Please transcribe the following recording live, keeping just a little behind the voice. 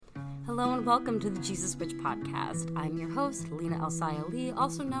Hello and welcome to the Jesus Witch podcast. I'm your host, Lena Elsaya Lee,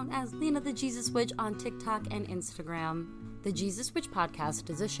 also known as Lena the Jesus Witch on TikTok and Instagram. The Jesus Witch podcast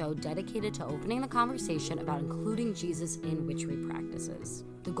is a show dedicated to opening the conversation about including Jesus in witchery practices.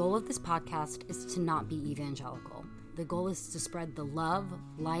 The goal of this podcast is to not be evangelical. The goal is to spread the love,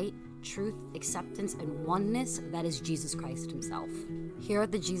 light, truth, acceptance, and oneness that is Jesus Christ himself. Here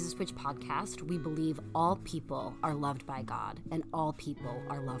at the Jesus Witch podcast, we believe all people are loved by God and all people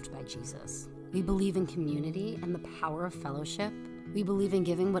are loved by Jesus. We believe in community and the power of fellowship. We believe in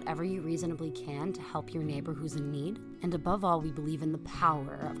giving whatever you reasonably can to help your neighbor who's in need. And above all, we believe in the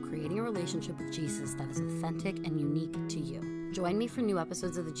power of creating a relationship with Jesus that is authentic and unique to you. Join me for new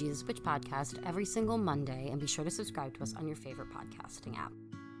episodes of the Jesus Witch podcast every single Monday, and be sure to subscribe to us on your favorite podcasting app.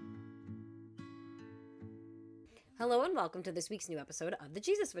 Hello and welcome to this week's new episode of the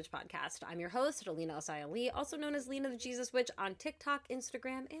Jesus Witch podcast. I'm your host, Lena Elsaya Lee, also known as Lena the Jesus Witch on TikTok,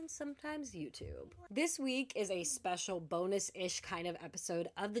 Instagram, and sometimes YouTube. This week is a special bonus-ish kind of episode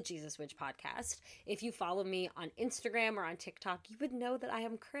of the Jesus Witch podcast. If you follow me on Instagram or on TikTok, you would know that I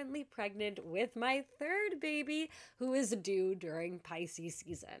am currently pregnant with my third baby, who is due during Pisces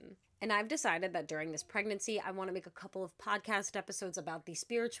season. And I've decided that during this pregnancy, I want to make a couple of podcast episodes about the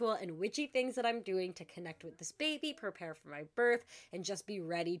spiritual and witchy things that I'm doing to connect with this baby, prepare for my birth, and just be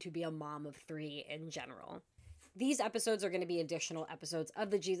ready to be a mom of three in general. These episodes are going to be additional episodes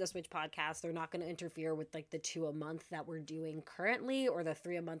of the Jesus Witch podcast. They're not going to interfere with like the 2 a month that we're doing currently or the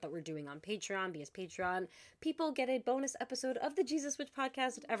 3 a month that we're doing on Patreon, because Patreon people get a bonus episode of the Jesus Witch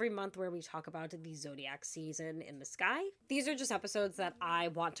podcast every month where we talk about the zodiac season in the sky. These are just episodes that I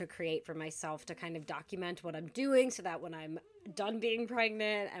want to create for myself to kind of document what I'm doing so that when I'm done being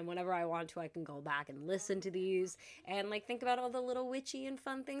pregnant and whenever I want to, I can go back and listen to these and like think about all the little witchy and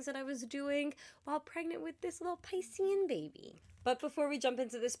fun things that I was doing while pregnant with this little Piscean baby. But before we jump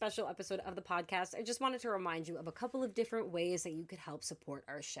into this special episode of the podcast, I just wanted to remind you of a couple of different ways that you could help support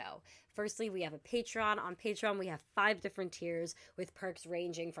our show. Firstly, we have a Patreon. On Patreon, we have 5 different tiers with perks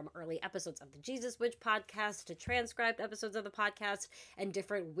ranging from early episodes of the Jesus Witch podcast to transcribed episodes of the podcast and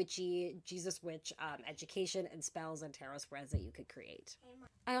different witchy Jesus Witch education and spells and tarot spreads that you could create.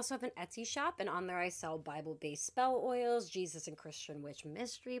 I also have an Etsy shop, and on there I sell Bible-based spell oils, Jesus and Christian witch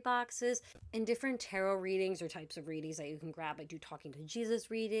mystery boxes, and different tarot readings or types of readings that you can grab. I do talking to Jesus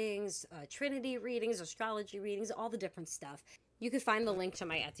readings, Trinity readings, astrology readings, all the different stuff. You can find the link to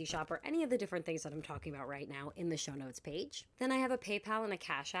my Etsy shop or any of the different things that I'm talking about right now in the show notes page. Then I have a PayPal and a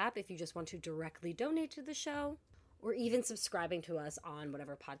Cash App if you just want to directly donate to the show, or even subscribing to us on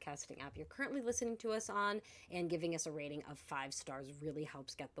whatever podcasting app you're currently listening to us on, and giving us a rating of 5 stars really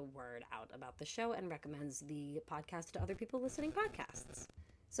helps get the word out about the show and recommends the podcast to other people listening podcasts.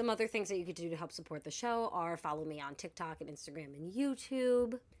 Some other things that you could do to help support the show are follow me on TikTok and Instagram and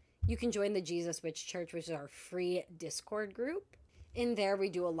YouTube. You can join the Jesus Witch Church, which is our free Discord group. In there, we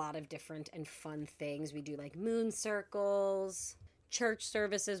do a lot of different and fun things. We do like moon circles, church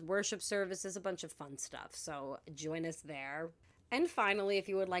services, worship services, a bunch of fun stuff. So join us there. And finally, if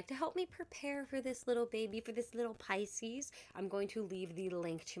you would like to help me prepare for this little baby, for this little Pisces, I'm going to leave the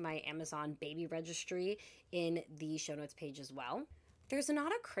link to my Amazon baby registry in the show notes page as well. There's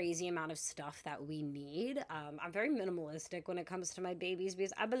not a crazy amount of stuff that we need. I'm very minimalistic when it comes to my babies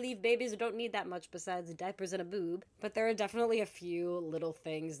because I believe babies don't need that much besides diapers and a boob. But there are definitely a few little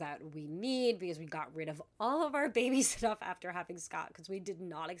things that we need because we got rid of all of our baby stuff after having Scott, because we did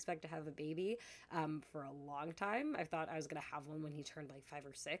not expect to have a baby for a long time. I thought I was going to have one when he turned like 5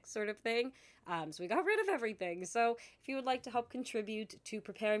 or 6 sort of thing. So we got rid of everything. So if you would like to help contribute to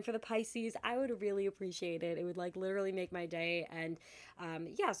preparing for the Pisces, I would really appreciate it. It would like literally make my day. And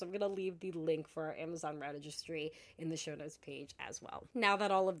so I'm going to leave the link for our Amazon registry in the show notes page as well. Now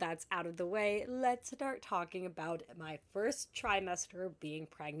that all of that's out of the way, let's start talking about my first trimester being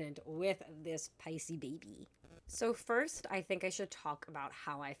pregnant with this Pisces baby. So first, I think I should talk about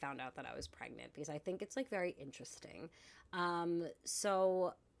how I found out that I was pregnant, because I think it's like very interesting.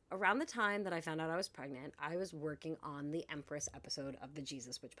 So around the time that I found out I was pregnant, I was working on the Empress episode of the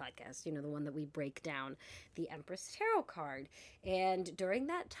Jesus Witch podcast, the one that we break down the Empress tarot card. And during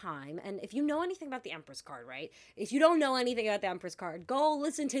that time, and if you know anything about the Empress card, right? If you don't know anything about the Empress card, go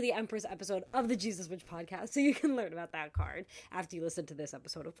listen to the Empress episode of the Jesus Witch podcast so you can learn about that card after you listen to this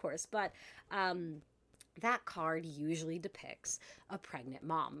episode, of course. But that card usually depicts a pregnant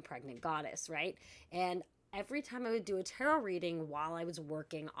mom, a pregnant goddess, right? And every time I would do a tarot reading while I was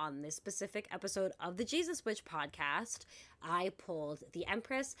working on this specific episode of the Jesus Witch podcast, I pulled the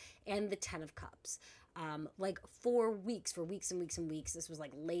Empress and the 10 of Cups. For weeks and weeks and weeks. This was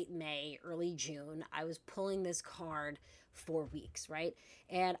like late May, early June. I was pulling this card 4 weeks, right?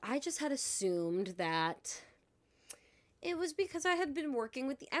 And I just had assumed that it was because I had been working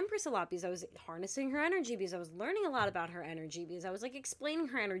with the Empress a lot, because I was harnessing her energy, because I was learning a lot about her energy, because I was like explaining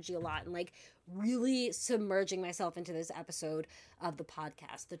her energy a lot and like really submerging myself into this episode of the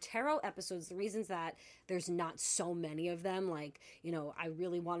podcast. The tarot episodes, the reasons that there's not so many of them, like, you know, I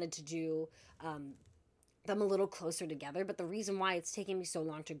really wanted to do them a little closer together, but the reason why it's taking me so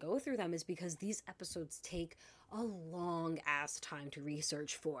long to go through them is because these episodes take a long ass time to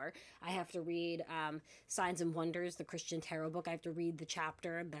research for. I have to read Signs and Wonders, the Christian tarot book. I have to read the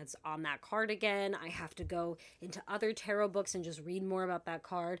chapter that's on that card again. I have to go into other tarot books and just read more about that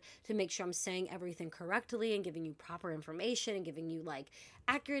card to make sure I'm saying everything correctly and giving you proper information and giving you like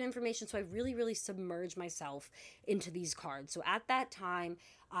accurate information. So I really, really submerged myself into these cards. So at that time,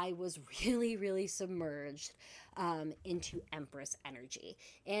 I was really, really submerged into Empress energy.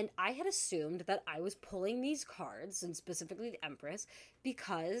 And I had assumed that I was pulling these cards, and specifically the Empress,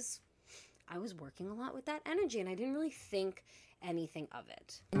 because I was working a lot with that energy, and I didn't really think anything of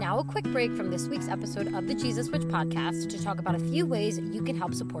it. Now a quick break from this week's episode of the Jesus Witch podcast to talk about a few ways you can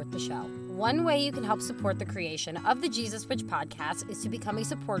help support the show. One way you can help support the creation of the Jesus Witch podcast is to become a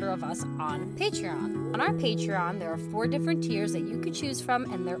supporter of us on Patreon. On our Patreon, there are 4 different tiers that you could choose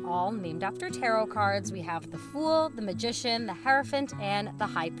from, and they're all named after tarot cards. We have the Fool, the Magician, the Hierophant, and the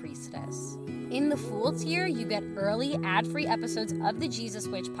High Priestess. In the Fool tier, you get early ad-free episodes of the Jesus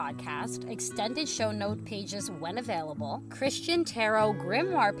Witch podcast, extended show note pages when available, Christian tarot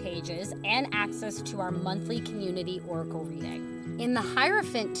grimoire pages, and access to our monthly community oracle reading. In the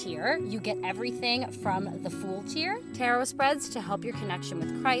Hierophant tier, you get everything from the Fool tier, tarot spreads to help your connection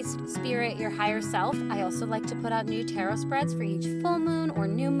with Christ, Spirit, your higher self. I also like to put out new tarot spreads for each full moon or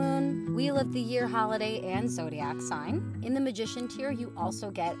new moon, Wheel of the Year holiday, and zodiac sign. In the Magician tier, you also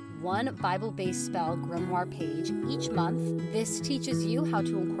get 1 Bible-based spell grimoire page each month. This teaches you how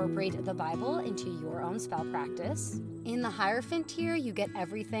to incorporate the Bible into your own spell practice. In the Hierophant tier, you get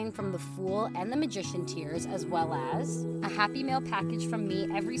everything from the Fool and the Magician tiers, as well as a Happy Mail package from me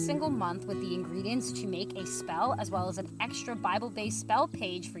every single month with the ingredients to make a spell, as well as an extra Bible-based spell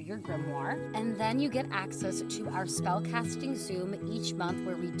page for your grimoire. And then you get access to our spellcasting Zoom each month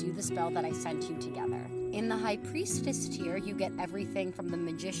where we do the spell that I sent you together. In the High Priestess tier, you get everything from the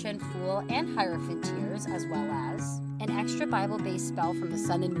Magician, Fool, and Hierophant tiers, as well as an extra Bible-based spell from the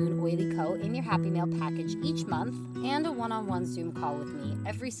Sun and Moon Oily Co. in your Happy Mail package each month, and a one-on-one Zoom call with me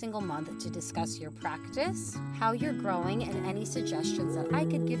every single month to discuss your practice, how you're growing, and any suggestions that I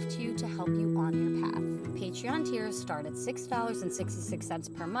could give to you to help you on your path. Patreon tiers start at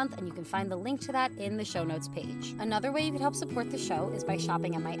 $6.66 per month, and you can find the link to that in the show notes page. Another way you can help support the show is by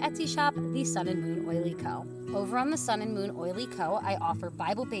shopping at my Etsy shop, the Sun and Moon Oily Co. Over on the Sun and Moon Oily Co., I offer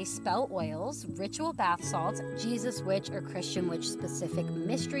Bible-based spell oils, ritual bath salts, Jesus Witch or Christian Witch specific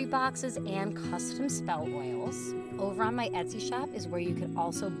mystery boxes, and custom spell oils. Over on my Etsy shop is where you can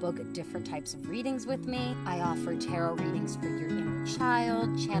also book different types of readings with me. I offer tarot readings for your inner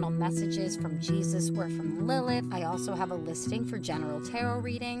child, channel messages from Jesus or from Lilith. I also have a listing for general tarot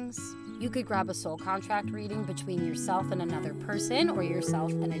readings. You could grab a soul contract reading between yourself and another person, or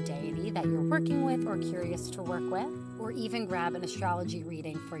yourself and a deity that you're working with or curious to work with, or even grab an astrology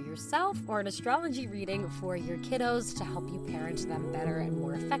reading for yourself or an astrology reading for your kiddos to help you parent them better and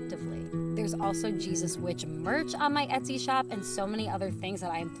more effectively. There's also Jesus Witch merch on my Etsy shop and so many other things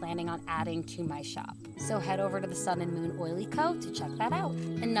that I am planning on adding to my shop. So head over to the Sun and Moon Oily Co. to check that out.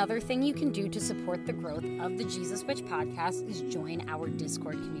 Another thing you can do to support the growth of the Jesus Witch podcast is join our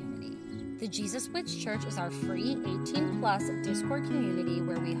Discord community. The Jesus Witch Church is our free 18+ Discord community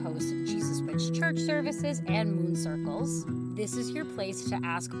where we host Jesus Witch church services and moon circles. This is your place to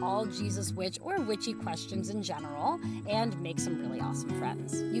ask all Jesus Witch or witchy questions in general and make some really awesome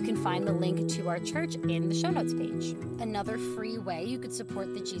friends. You can find the link to our church in the show notes page. Another free way you could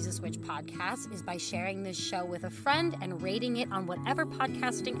support the Jesus Witch podcast is by sharing this show with a friend and rating it on whatever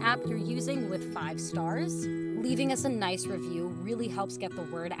podcasting app you're using with 5 stars. Leaving us a nice review really helps get the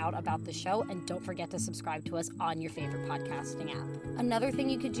word out about the show, and don't forget to subscribe to us on your favorite podcasting app. Another thing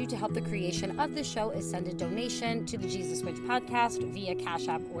you could do to help the creation of the show is send a donation to the Jesus Witch podcast via Cash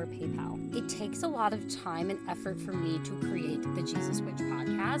App or PayPal. It takes a lot of time and effort for me to create the Jesus Witch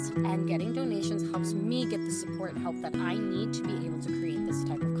podcast, and getting donations helps me get the support and help that I need to be able to create this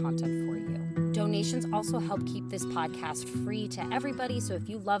type of content for you. Donations also help keep this podcast free to everybody, so if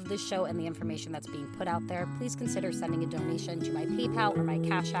you love this show and the information that's being put out there, please consider sending a donation to my PayPal or my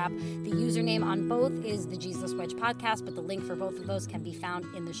Cash App. The username on both is the Jesus Witch Podcast, but the link for both of those can be found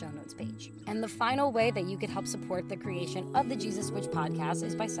in the show notes page. And the final way that you could help support the creation of the Jesus Witch Podcast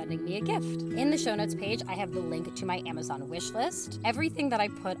is by sending me a gift. In the show notes page, I have the link to my Amazon wish list. Everything that I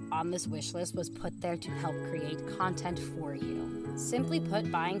put on this wish list was put there to help create content for you. Simply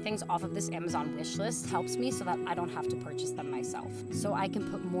put, buying things off of this Amazon wish list helps me so that I don't have to purchase them myself, so I can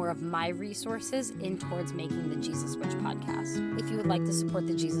put more of my resources in towards making the Jesus Witch Podcast. If you would like to support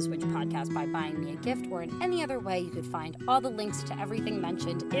the Jesus Witch Podcast by buying me a gift or in any other way, you could find all the links to everything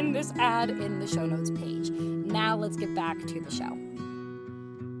mentioned in this ad in the show notes page. Now let's get back to the show.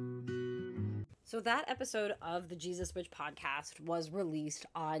 So that episode of the Jesus Witch Podcast was released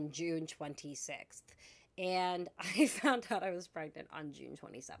on June 26th. And I found out I was pregnant on June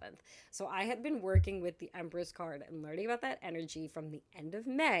 27th. So I had been working with the Empress card and learning about that energy from the end of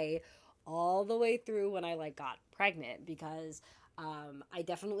May all the way through when I got pregnant, because I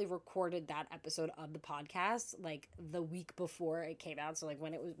definitely recorded that episode of the podcast the week before it came out. So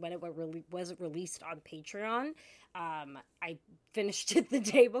when it was released on Patreon, I finished it the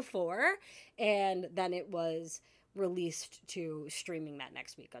day before, and then it was released to streaming that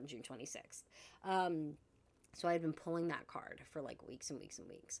next week on June 26th. So I had been pulling that card for weeks and weeks and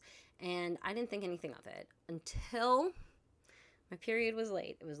weeks, and I didn't think anything of it until my period was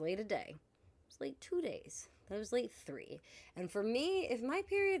late. It was late a day. It was late 2 days. Then it was late 3. And for me, if my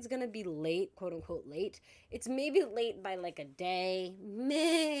period's gonna be late, quote unquote late, it's maybe late by a day,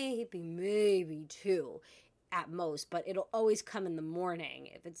 maybe 2 at most, but it'll always come in the morning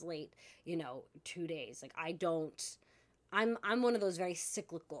if it's late, 2 days. I'm one of those very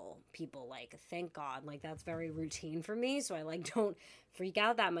cyclical people, thank God, that's very routine for me, so I don't freak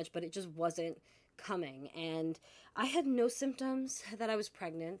out that much, but it just wasn't coming, and I had no symptoms that I was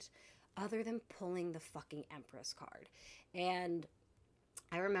pregnant other than pulling the fucking Empress card. And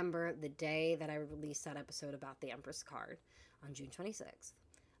I remember the day that I released that episode about the Empress card on June 26th,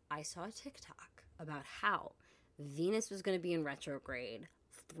 I saw a TikTok about how Venus was going to be in retrograde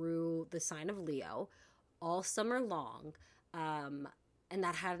through the sign of Leo all summer long, and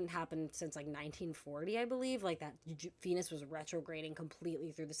that hadn't happened since 1940, I believe. That Venus was retrograding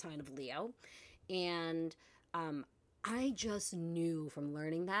completely through the sign of Leo, and I just knew from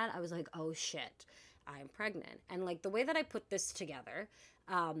learning that, I was like, oh shit, I'm pregnant. And the way that I put this together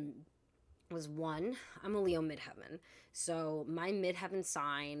was, one, I'm a Leo midheaven, so my midheaven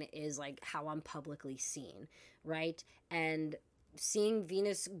sign is how I'm publicly seen, right? And seeing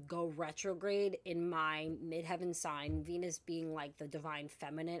Venus go retrograde in my midheaven sign, Venus being the divine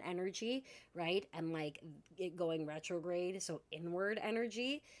feminine energy, right? And it going retrograde, so inward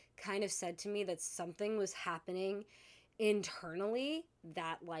energy, kind of said to me that something was happening internally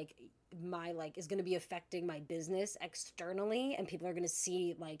that my is going to be affecting my business externally, and people are going to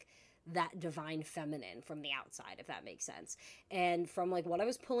see that divine feminine from the outside, if that makes sense. And from what I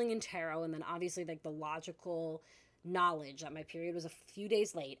was pulling in tarot, and then obviously the logical knowledge that my period was a few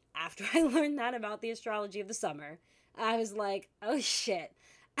days late after I learned that about the astrology of the summer, I was like, oh shit,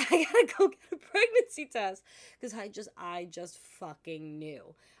 I gotta go get a pregnancy test, because I just fucking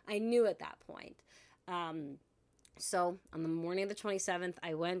knew. I knew at that point. So on the morning of the 27th,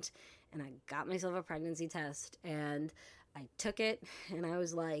 I went and I got myself a pregnancy test, and I took it, and I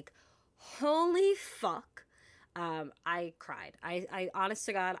was like, holy fuck. I cried. I honest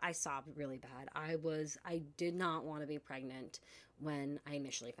to God, I sobbed really bad. I did not want to be pregnant when I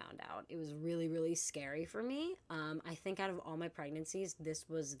initially found out. It was really, really scary for me. I think out of all my pregnancies, this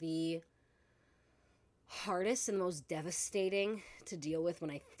was the hardest and most devastating to deal with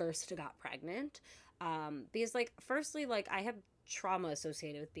when I first got pregnant. Because firstly, I have trauma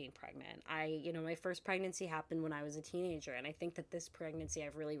associated with being pregnant. My first pregnancy happened when I was a teenager, and I think that this pregnancy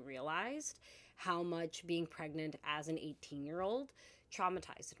I've really realized how much being pregnant as an 18-year-old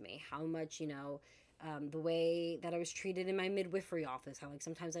traumatized me, how much, the way that I was treated in my midwifery office, how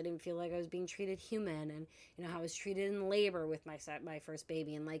sometimes I didn't feel like I was being treated human, and how I was treated in labor with my first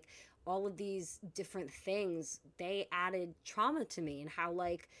baby, and all of these different things, they added trauma to me, and how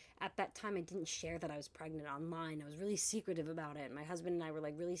at that time I didn't share that I was pregnant online. I was really secretive about it. My husband and I were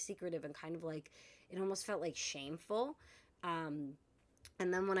really secretive, and kind of it almost felt shameful.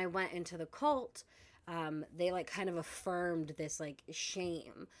 And then when I went into the cult, they kind of affirmed this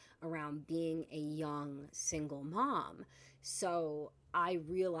shame around being a young single mom. So I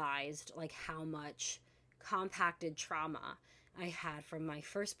realized how much compacted trauma I had from my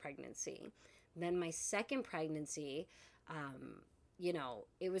first pregnancy. Then my second pregnancy,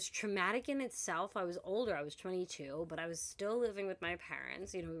 it was traumatic in itself. I was older. I was 22, but I was still living with my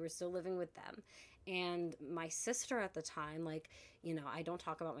parents. We were still living with them. And my sister at the time, I don't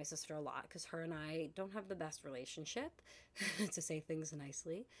talk about my sister a lot because her and I don't have the best relationship, to say things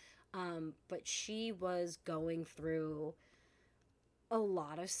nicely. But she was going through a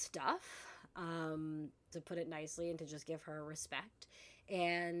lot of stuff, to put it nicely and to just give her respect.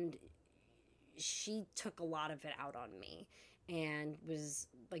 And she took a lot of it out on me and was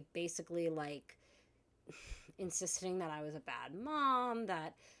basically insisting that I was a bad mom,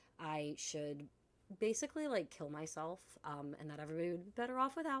 that I should basically kill myself, and that everybody would be better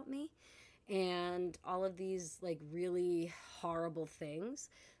off without me, and all of these really horrible things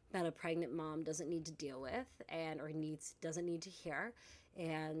that a pregnant mom doesn't need to deal with or doesn't need to hear.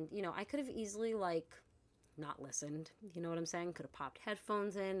 And I could have easily not listened, you know what I'm saying? Could have popped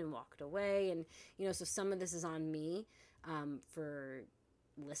headphones in and walked away. And so some of this is on me, for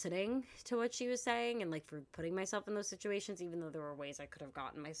listening to what she was saying and for putting myself in those situations, even though there were ways I could have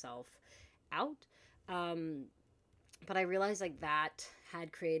gotten myself out. But I realized that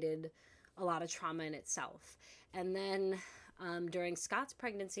had created a lot of trauma in itself. And then during Scott's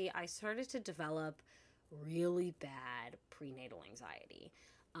pregnancy, I started to develop really bad prenatal anxiety.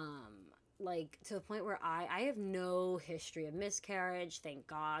 To the point where I have no history of miscarriage, thank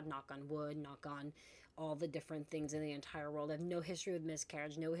God, knock on wood, knock on all the different things in the entire world. I have no history with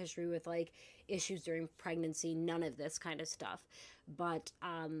miscarriage, no history with issues during pregnancy, none of this kind of stuff. But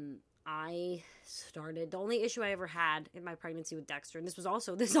the only issue I ever had in my pregnancy with Dexter, and this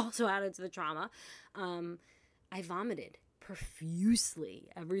also added to the trauma, I vomited profusely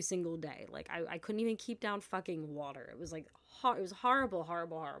every single day. I couldn't even keep down fucking water. It was it was horrible,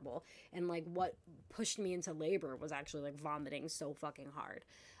 horrible, horrible. And what pushed me into labor was actually vomiting so fucking hard.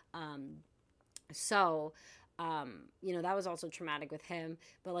 That was also traumatic with him.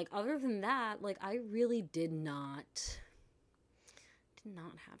 But other than that, I really did not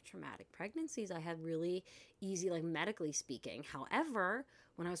have traumatic pregnancies. I had really easy, medically speaking. However,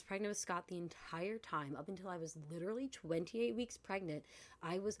 when I was pregnant with Scott the entire time, up until I was literally 28 weeks pregnant,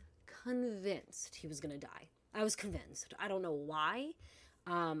 I was convinced he was going to die. I was convinced. I don't know why.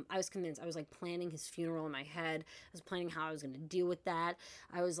 I was convinced. I was planning his funeral in my head. I was planning how I was going to deal with that.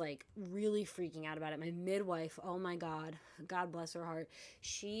 I was really freaking out about it. My midwife, oh my God bless her heart.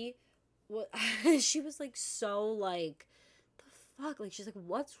 She was, she was so fuck, she's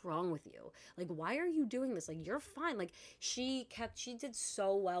what's wrong with you? Why are you doing this? You're fine. She did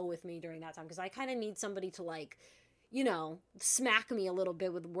so well with me during that time, because I kind of need somebody to smack me a little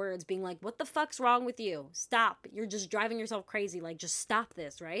bit with words, being what the fuck's wrong with you? Stop. You're just driving yourself crazy. Just stop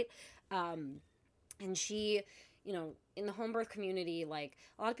this, right? And she, in the home birth community, a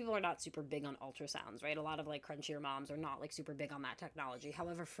lot of people are not super big on ultrasounds, right? A lot of crunchier moms are not super big on that technology.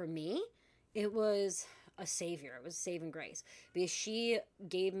 However, for me, it was a savior. It was saving grace, because she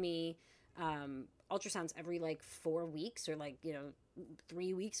gave me ultrasounds every 4 weeks or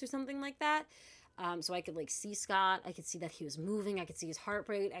 3 weeks or something like that. So I could see Scott. I could see that he was moving. I could see his heart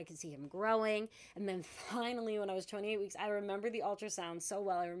rate. I could see him growing. And then finally, when I was 28 weeks, I remember the ultrasound so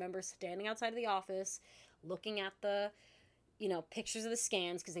well. I remember standing outside of the office, looking at the pictures of the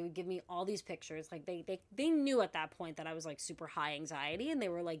scans, because they would give me all these pictures. They knew at that point that I was super high anxiety, and they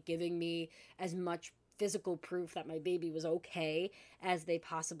were giving me as much physical proof that my baby was okay as they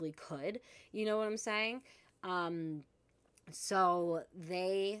possibly could. You know what I'm saying? So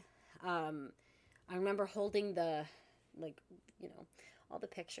they, I remember holding the, all the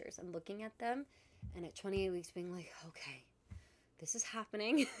pictures and looking at them, and at 28 weeks being okay, this is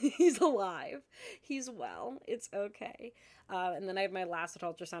happening. He's alive. He's well. It's okay. And then I had my last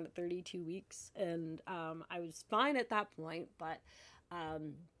ultrasound at 32 weeks, and I was fine at that point. But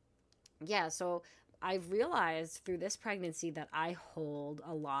so I've realized through this pregnancy that I hold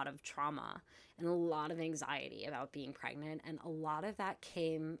a lot of trauma and a lot of anxiety about being pregnant, and a lot of that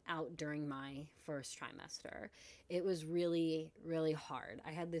came out during my first trimester. It was really, really hard.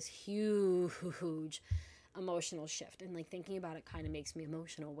 I had this huge emotional shift, and thinking about it kind of makes me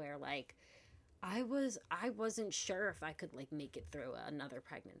emotional, where I wasn't sure if I could make it through another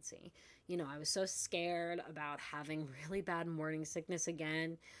pregnancy. I was so scared about having really bad morning sickness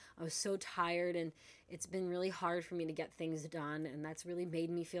again. I was so tired, and it's been really hard for me to get things done, and that's really made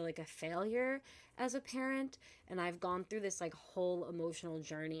me feel like a failure as a parent. And I've gone through this whole emotional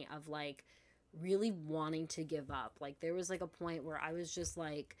journey of really wanting to give up. There was a point where I was just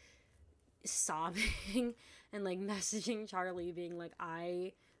sobbing and messaging Charlie, being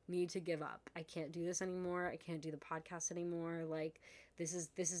I need to give up. I can't do this anymore. I can't do the podcast anymore. this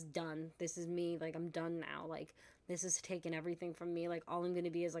is done. This is me. Like, I'm done now. Like, this has taken everything from me. Like, all I'm going to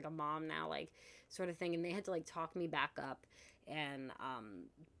be is like a mom now, like, sort of thing. And they had to like talk me back up. And,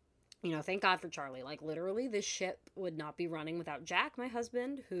 thank God for Charlie. Like, literally, this ship would not be running without Jack, my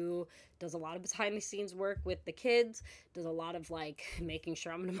husband, who does a lot of behind the scenes work with the kids, does a lot of, like, making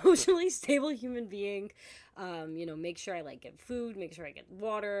sure I'm an emotionally stable human being, make sure I, like, get food, make sure I get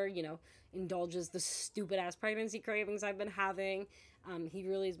water, indulges the stupid-ass pregnancy cravings I've been having. He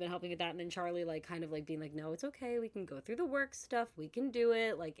really has been helping with that. And then Charlie, like, kind of, like, being like, no, it's okay. We can go through the work stuff. We can do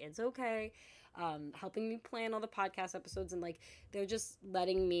it. Like, it's okay. Helping me plan all the podcast episodes, and like they're just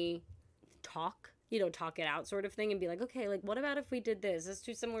letting me talk it out sort of thing, and be like, okay, like what about if we did this? It's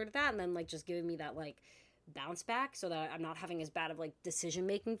too similar to that, and then like just giving me that like bounce back so that I'm not having as bad of like decision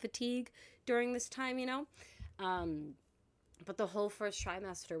making fatigue during this time, but the whole first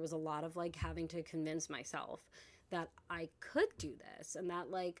trimester was a lot of like having to convince myself that I could do this, and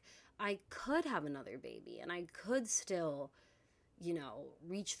that like I could have another baby, and I could still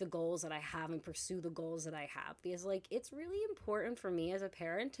reach the goals that I have and pursue the goals that I have, because like it's really important for me as a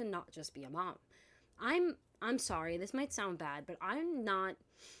parent to not just be a mom. I'm sorry, this might sound bad, but I'm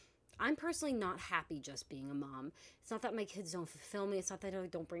personally not happy just being a mom. It's not that my kids don't fulfill me, it's not that they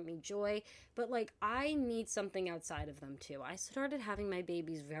don't bring me joy, but like I need something outside of them too. I started having my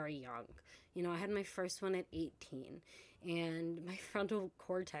babies very young. I had my first one at 18, and my frontal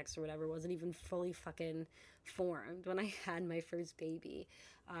cortex or whatever wasn't even fully fucking formed when I had my first baby.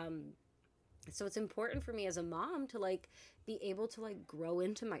 So it's important for me as a mom to like be able to like grow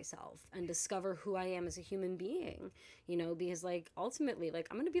into myself and discover who I am as a human being, because like ultimately like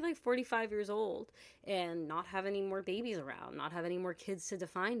I'm going to be like 45 years old and not have any more babies around, not have any more kids to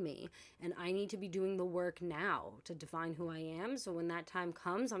define me. And I need to be doing the work now to define who I am. So when that time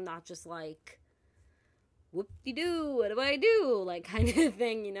comes, I'm not just like, whoop-de-doo, what do I do? Like kind of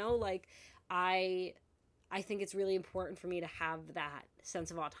thing, like I think it's really important for me to have that sense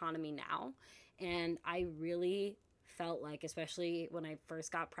of autonomy now. And I really felt like, especially when I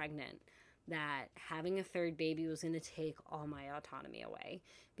first got pregnant, that having a third baby was going to take all my autonomy away.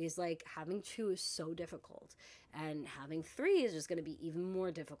 Because like having 2 is so difficult, and having 3 is just going to be even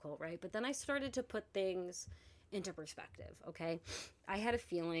more difficult, right? But then I started to put things into perspective, okay? I had a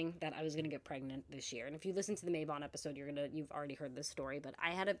feeling that I was going to get pregnant this year. And if you listen to the Maybon episode, you've already heard this story, but I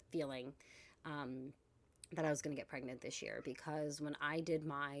had a feeling that I was going to get pregnant this year, because when I did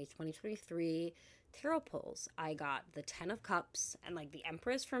my 2023 tarot pulls, I got the 10 of Cups and like the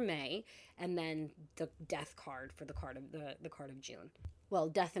Empress for May, and then the Death card for the card of June. Well,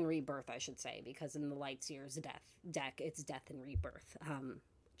 Death and Rebirth, I should say, because in the Lights Years deck, it's Death and Rebirth,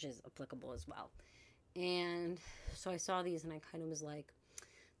 which is applicable as well. And so I saw these and I kind of was like,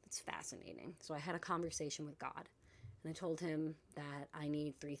 that's fascinating. So I had a conversation with God. And I told him that I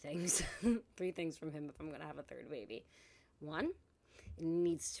need 3 things. 3 things from him if I'm going to have a third baby. 1, it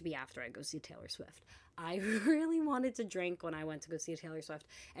needs to be after I go see Taylor Swift. I really wanted to drink when I went to go see Taylor Swift.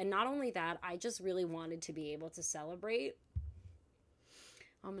 And not only that, I just really wanted to be able to celebrate.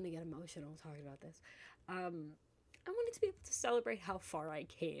 I'm going to get emotional talking about this. I wanted to be able to celebrate how far I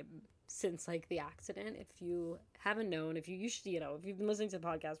came since like the accident. If you haven't known, if you've been listening to the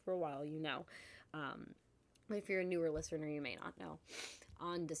podcast for a while, if you're a newer listener, you may not know.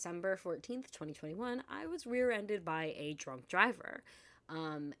 On December 14th, 2021, I was rear-ended by a drunk driver.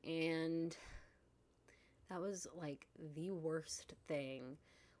 And that was like the worst thing.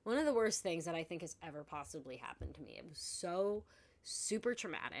 One of the worst things that I think has ever possibly happened to me. It was so super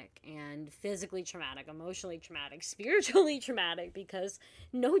traumatic, and physically traumatic, emotionally traumatic, spiritually traumatic, because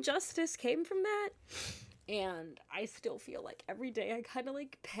no justice came from that. And I still feel like every day I kind of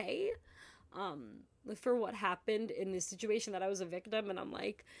like pay for what happened in this situation, that I was a victim, and I'm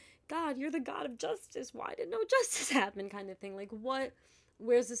like, God, you're the God of justice. Why did no justice happen? Kind of thing. Like,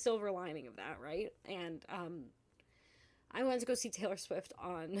 where's the silver lining of that, right? And I went to go see Taylor Swift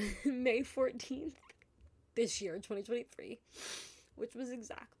on May 14th this year, 2023, which was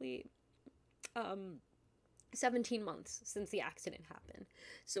exactly 17 months since the accident happened.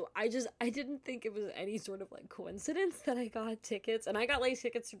 So I didn't think it was any sort of like coincidence that I got tickets, and I got like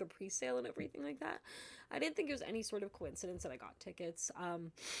tickets through the pre-sale and everything like that. I didn't think it was any sort of coincidence that I got tickets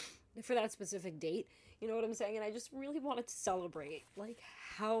for that specific date. You know what I'm saying? And I just really wanted to celebrate like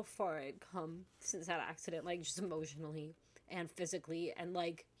how far I'd come since that accident, like just emotionally and physically, and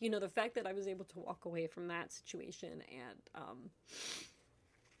like, the fact that I was able to walk away from that situation. And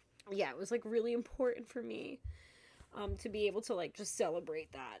it was like really important for me to be able to like just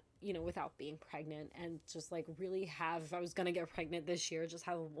celebrate that, without being pregnant, and just like really have, if I was gonna get pregnant this year, just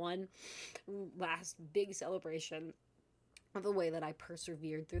have one last big celebration of the way that I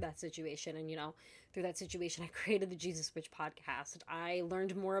persevered through that situation. And, through that situation, I created the Jesus Witch podcast. I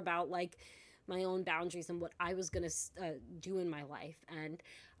learned more about like my own boundaries and what I was going to do in my life. And,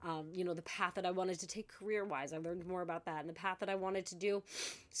 the path that I wanted to take career-wise, I learned more about that. And the path that I wanted to do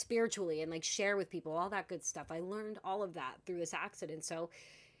spiritually and like share with people, all that good stuff. I learned all of that through this accident. So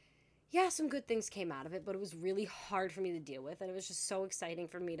yeah, some good things came out of it, but it was really hard for me to deal with. And it was just so exciting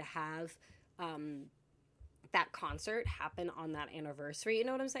for me to have that concert happen on that anniversary. You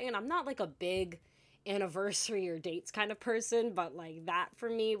know what I'm saying? I'm not like a big anniversary or dates kind of person, but like that for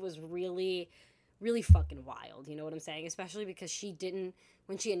me was really, really fucking wild. You know what I'm saying? Especially because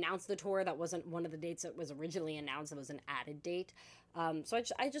when she announced the tour, that wasn't one of the dates that was originally announced. It was an added date. So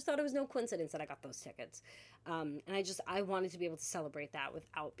I just thought it was no coincidence that I got those tickets. And I wanted to be able to celebrate that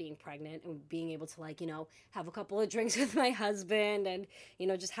without being pregnant and being able to like, have a couple of drinks with my husband and,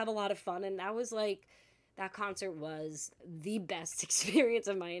 just have a lot of fun. And that concert was the best experience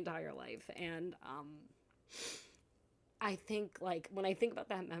of my entire life. And, I think, like, when I think about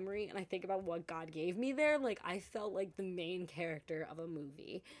that memory and I think about what God gave me there, like, I felt like the main character of a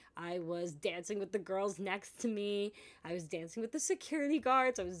movie. I was dancing with the girls next to me. I was dancing with the security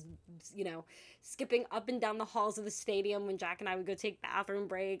guards. I was, skipping up and down the halls of the stadium when Jack and I would go take bathroom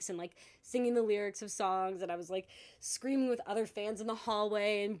breaks and, like, singing the lyrics of songs. And I was, like, screaming with other fans in the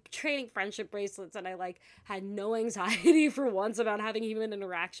hallway and trading friendship bracelets. And I, like, had no anxiety for once about having even an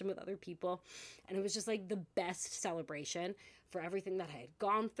interaction with other people. And it was just, like, the best celebration for everything that I had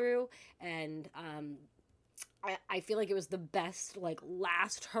gone through. And I feel like it was the best, like,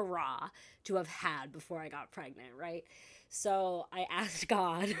 last hurrah to have had before I got pregnant, right? So I asked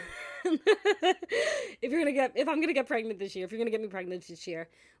God, if I'm gonna get pregnant this year, if you're gonna get me pregnant this year,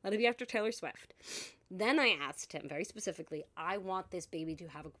 let it be after Taylor Swift. Then I asked him very specifically, I want this baby to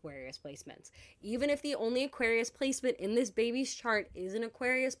have Aquarius placements. Even if the only Aquarius placement in this baby's chart is an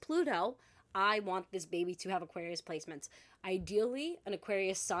Aquarius Pluto, I want this baby to have Aquarius placements. Ideally, an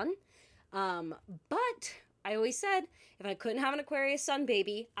Aquarius sun. But I always said, if I couldn't have an Aquarius sun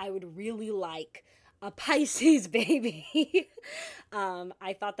baby, I would really like a Pisces baby.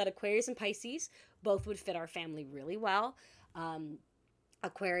 I thought that Aquarius and Pisces both would fit our family really well.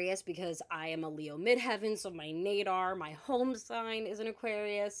 Aquarius, because I am a Leo midheaven, so my Nadar, my home sign is an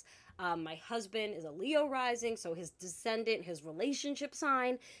Aquarius. My husband is a Leo rising, so his descendant, his relationship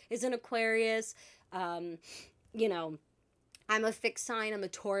sign is an Aquarius. I'm a fixed sign, I'm a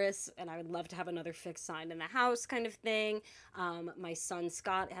Taurus, and I would love to have another fixed sign in the house kind of thing. My son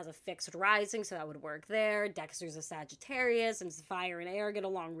Scott has a fixed rising, so that would work there. Dexter's a Sagittarius, and fire and air get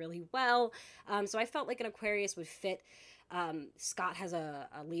along really well. So I felt like an Aquarius would fit. Scott has a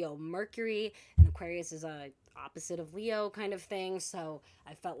Leo Mercury, and Aquarius is a opposite of Leo kind of thing, so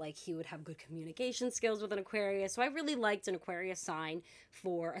I felt like he would have good communication skills with an Aquarius. So I really liked an Aquarius sign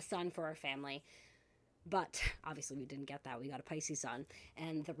for a son for our family. But obviously we didn't get that. We got a Pisces sun.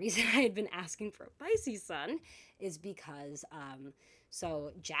 And the reason I had been asking for a Pisces sun is because,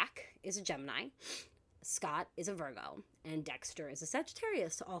 so Jack is a Gemini, Scott is a Virgo, and Dexter is a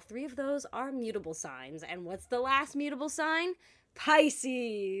Sagittarius. So all three of those are mutable signs. And what's the last mutable sign?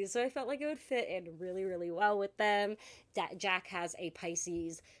 Pisces. So I felt like it would fit in really, really well with them. Jack has a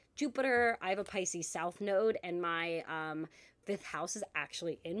Pisces Jupiter. I have a Pisces South node, and my fifth house is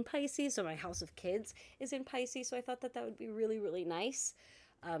actually in Pisces, so my house of kids is in Pisces, so I thought that would be really, really nice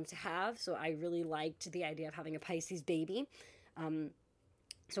to have. So I really liked the idea of having a Pisces baby.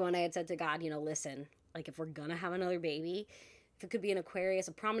 So when I had said to God, listen, like, if we're gonna have another baby, if it could be an Aquarius,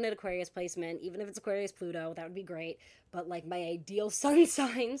 a prominent Aquarius placement, even if it's Aquarius Pluto, that would be great. But like, my ideal sun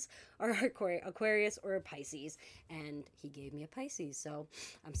signs are Aquarius or a Pisces, and he gave me a Pisces, so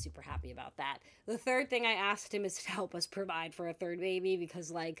I'm super happy about that. The third thing I asked him is to help us provide for a third baby,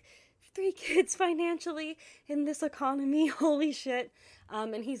 because like, 3 kids financially in this economy, holy shit.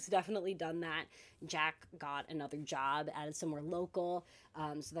 And he's definitely done that. Jack got another job at somewhere local,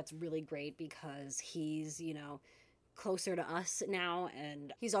 so that's really great because he's, closer to us now,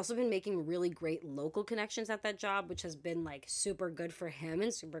 and he's also been making really great local connections at that job, which has been like super good for him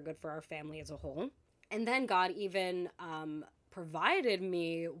and super good for our family as a whole. And then God even provided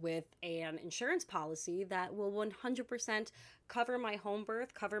me with an insurance policy that will 100% cover my home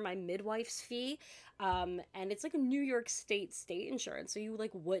birth, cover my midwife's fee, and it's like a New York state insurance, so you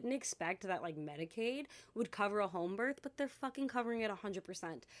like wouldn't expect that like Medicaid would cover a home birth, but they're fucking covering it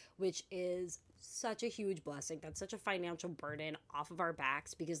 100%, which is such a huge blessing. That's such a financial burden off of our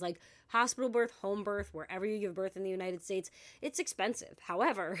backs, because like hospital birth, home birth, wherever you give birth in the United States, it's expensive.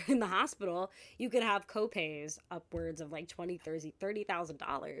 However, in the hospital, you could have copays upwards of like $20,000,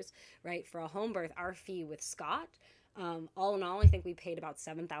 $30,000, right? For a home birth, our fee with Scott All in all, I think we paid about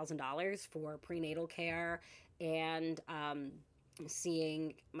 $7,000 for prenatal care and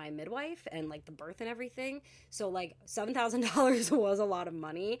seeing my midwife and like the birth and everything. So like $7,000 was a lot of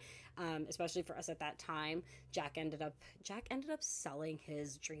money, especially for us at that time. Jack ended up selling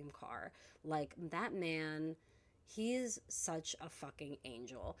his dream car. Like, that man, he's such a fucking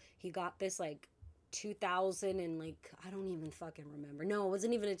angel. He got this like 2000 and like, I don't even fucking remember. No, it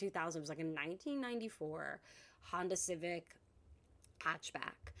wasn't even a 2000. It was like a 1994 Honda Civic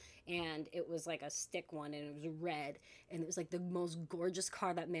hatchback, and it was like a stick one, and it was red, and it was like the most gorgeous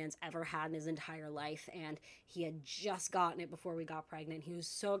car that man's ever had in his entire life. And he had just gotten it before we got pregnant. He was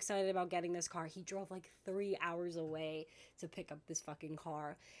so excited about getting this car. He drove like 3 hours away to pick up this fucking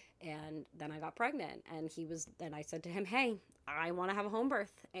car. And then I got pregnant, and then I said to him, hey, I want to have a home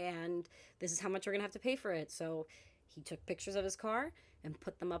birth, and this is how much we're gonna have to pay for it. So he took pictures of his car and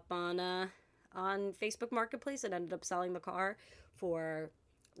put them up on Facebook Marketplace, and ended up selling the car for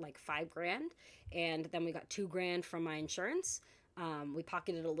like $5,000. And then we got $2,000 from my insurance. We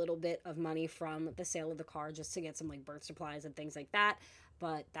pocketed a little bit of money from the sale of the car just to get some like birth supplies and things like that.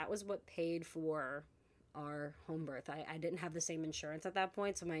 But that was what paid for our home birth. I didn't have the same insurance at that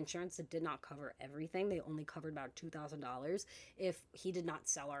point, so my insurance did not cover everything. They only covered about $2,000. If he did not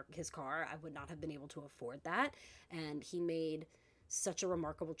sell his car, I would not have been able to afford that. And he made such a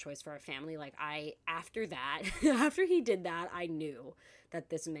remarkable choice for our family. Like, after that, after he did that, I knew that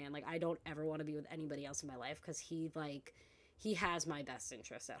this man, like, I don't ever want to be with anybody else in my life, because he has my best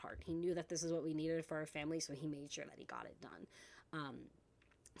interests at heart. He knew that this is what we needed for our family, so he made sure that he got it done.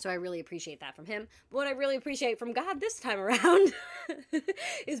 So I really appreciate that from him. But what I really appreciate from God this time around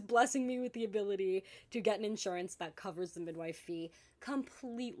is blessing me with the ability to get an insurance that covers the midwife fee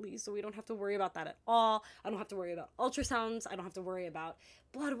completely, so we don't have to worry about that at all. I don't have to worry about ultrasounds. I don't have to worry about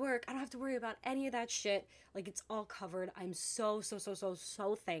blood work. I don't have to worry about any of that shit. Like, it's all covered. I'm so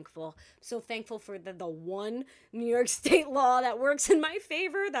thankful. So thankful for the one New York state law that works in my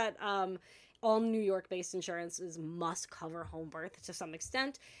favor, that all New York-based insurances must cover home birth to some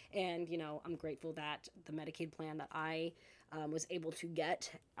extent. And, you know, I'm grateful that the Medicaid plan that I was able to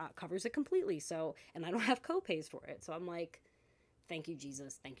get covers it completely. So, and I don't have co-pays for it. So I'm like, thank you,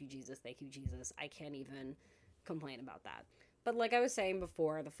 Jesus. Thank you, Jesus. Thank you, Jesus. I can't even complain about that. But like I was saying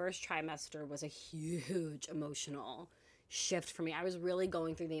before, the first trimester was a huge emotional shift for me. I was really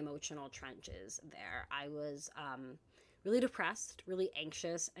going through the emotional trenches there. I was really depressed, really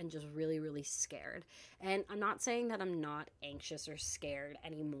anxious, and just really scared. And I'm not saying that I'm not anxious or scared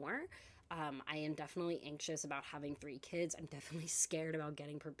anymore. I am definitely anxious about having 3 kids. I'm definitely scared about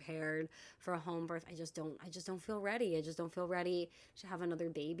getting prepared for a home birth. I just don't feel ready. I just don't feel ready to have another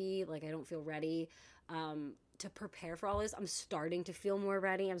baby. Like, I don't feel ready to prepare for all this. I'm starting to feel more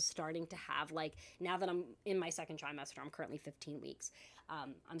ready. I'm starting to have, like, now that I'm in my second trimester, I'm currently 15 weeks.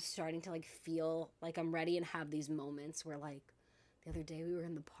 I'm starting to like feel like I'm ready, and have these moments where, like, the other day we were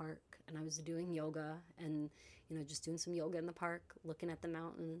in the park and I was doing yoga, and, you know, just doing some yoga in the park, looking at the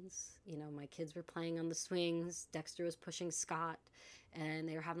mountains. You know, my kids were playing on the swings. Dexter was pushing Scott, and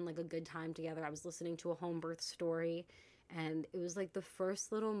they were having like a good time together. I was listening to a home birth story, and it was like the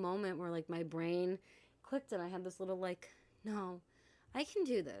first little moment where like my brain clicked, and I had this little like, no, I can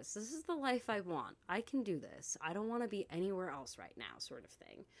do this. This is the life I want. I can do this. I don't want to be anywhere else right now, sort of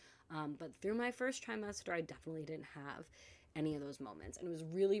thing. But through my first trimester, I definitely didn't have any of those moments. And it was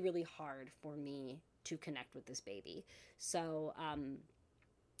really hard for me to connect with this baby. So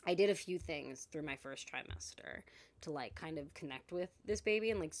I did a few things through my first trimester to like kind of connect with this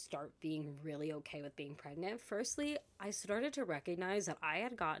baby and like start being really okay with being pregnant. Firstly, I started to recognize that I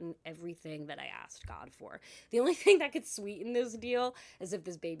had gotten everything that I asked God for. The only thing that could sweeten this deal is if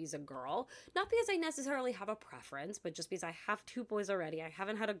this baby's a girl. Not because I necessarily have a preference, but just because I have 2 boys already. I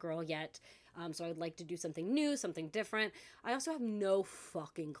haven't had a girl yet. So I'd like to do something new, something different. I also have no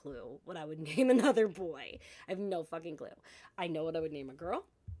fucking clue what I would name another boy. I have no fucking clue. I know what I would name a girl.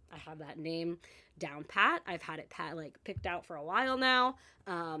 I have that name down pat. I've had it picked out for a while now.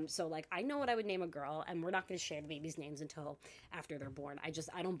 So like, I know what I would name a girl, and we're not going to share the baby's names until after they're born.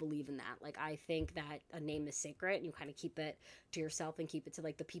 I don't believe in that. Like, I think that a name is sacred, and you kind of keep it to yourself and keep it to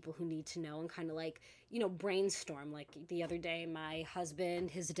like the people who need to know, and kind of like, you know, brainstorm. Like the other day, my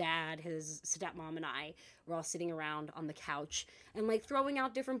husband, his dad, his stepmom, and I were all sitting around on the couch and like throwing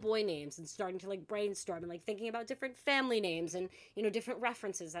out different boy names and starting to like brainstorm and like thinking about different family names and, you know, different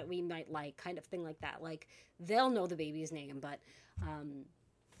references that we might like, kind of thing like that. Like, they'll know the baby's name, but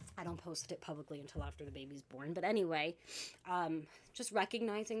I don't post it publicly until after the baby's born. But anyway, just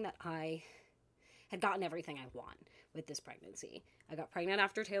recognizing that I had gotten everything I want with this pregnancy. I got pregnant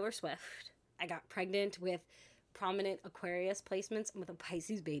after Taylor Swift. I got pregnant with prominent Aquarius placements. I'm with a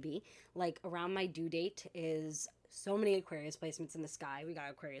Pisces baby. Like, around my due date is so many Aquarius placements in the sky. We got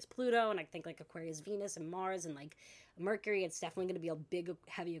Aquarius Pluto, and I think like Aquarius Venus and Mars and like Mercury. It's definitely going to be a big,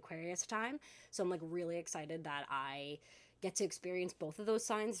 heavy Aquarius time. So I'm like really excited that I get to experience both of those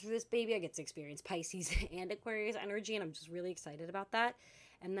signs for this baby. I get to experience Pisces and Aquarius energy, and I'm just really excited about that.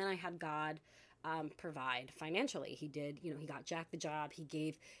 And then I had God provide financially. He did, you know, he got Jack the job. He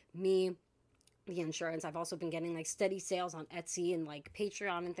gave me the insurance. I've also been getting like steady sales on Etsy and like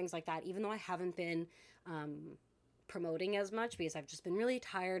Patreon and things like that, even though I haven't been promoting as much because I've just been really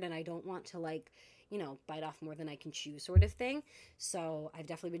tired and I don't want to like, you know, bite off more than I can chew sort of thing. So I've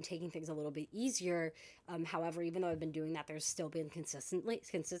definitely been taking things a little bit easier. However, even though I've been doing that, there's still been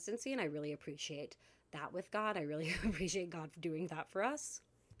consistency, and I really appreciate that with God. I really appreciate God for doing that for us.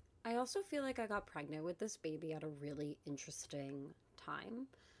 I also feel like I got pregnant with this baby at a really interesting time.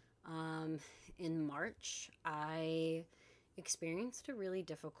 In March, I experienced a really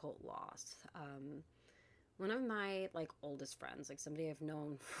difficult loss. One of my like oldest friends, like somebody I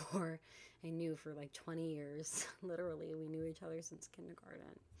knew for like 20 years, literally, we knew each other since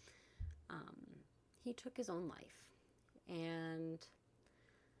kindergarten. He took his own life, and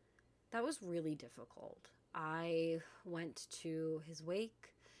that was really difficult. I went to his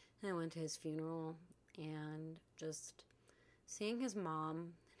wake, and I went to his funeral, and just seeing his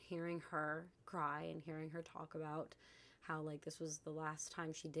mom, hearing her cry and hearing her talk about how like this was the last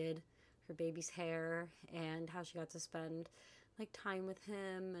time she did her baby's hair, and how she got to spend like time with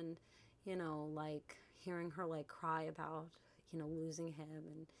him, and you know, like hearing her like cry about, you know, losing him.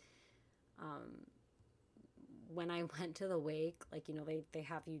 And when I went to the wake, like, you know, they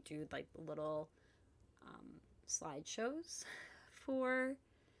have you do like little slideshows for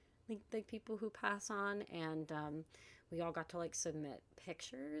like people who pass on, and we all got to like submit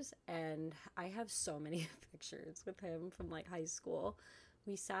pictures, and I have so many pictures with him from like high school.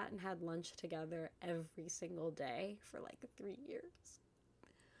 We sat and had lunch together every single day for like 3 years.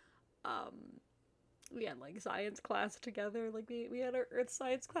 We had like science class together. Like we had our earth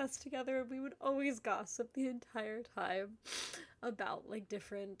science class together, and we would always gossip the entire time about like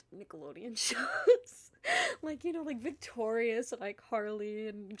different Nickelodeon shows. Like, you know, like Victorious and like Harley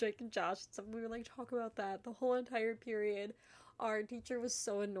and Jake and Josh and stuff. We would like talk about that the whole entire period. Our teacher was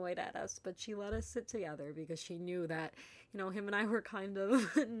so annoyed at us, but she let us sit together because she knew that, you know, him and I were kind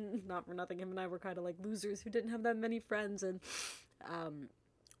of, not for nothing, him and I were kind of like losers who didn't have that many friends, and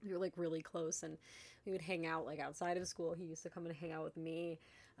we were like really close, and we would hang out like outside of school. He used to come and hang out with me,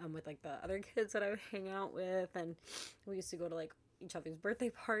 with like the other kids that I would hang out with, and we used to go to like each other's birthday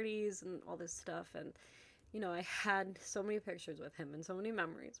parties and all this stuff. And you know, I had so many pictures with him and so many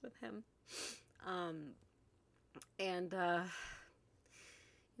memories with him. And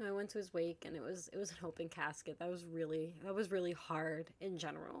you know, I went to his wake, and it was an open casket. That was really hard in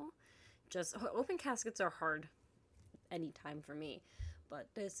general. Just open caskets are hard anytime for me,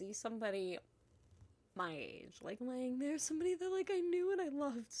 but to see somebody my age like laying there, somebody that like I knew and I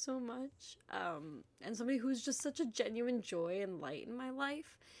loved so much, and somebody who's just such a genuine joy and light in my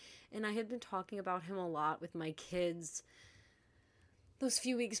life. And I had been talking about him a lot with my kids those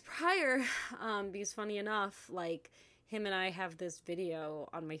few weeks prior, because funny enough, like, him and I have this video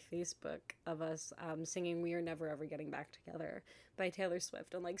on my Facebook of us singing "We Are Never Ever Getting Back Together" by Taylor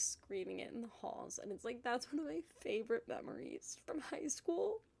Swift, and like screaming it in the halls. And it's like, that's one of my favorite memories from high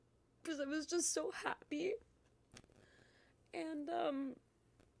school, because I was just so happy. And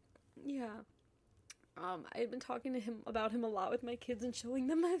yeah, I had been talking to him about him a lot with my kids and showing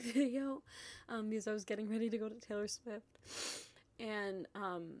them my video, because I was getting ready to go to Taylor Swift. And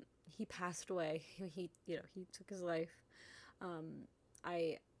he passed away. He took his life. What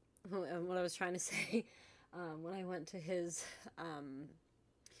I was trying to say, when I went to his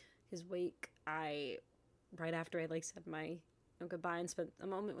wake, right after I like said my goodbye and spent a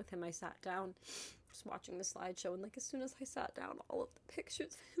moment with him, I sat down just watching the slideshow, and like as soon as I sat down, all of the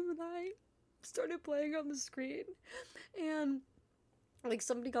pictures of him and I started playing on the screen, and like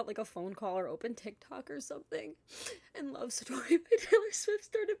somebody got like a phone call or opened TikTok or something, and "Love Story" by Taylor Swift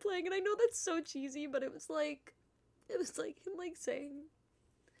started playing. And I know that's so cheesy, but it was like him like saying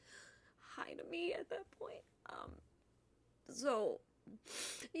hi to me at that point. So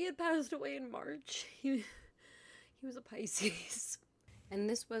he had passed away in March. He was a Pisces, and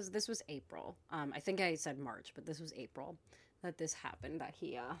this was April. I think I said March, but this was April that this happened. That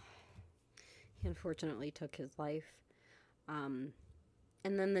he unfortunately took his life.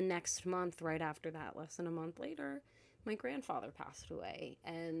 And then the next month, right after that, less than a month later, my grandfather passed away.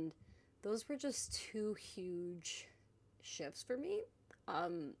 And those were just two huge shifts for me.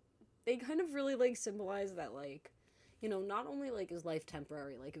 they kind of really, like, symbolize that, like, you know, not only, like, is life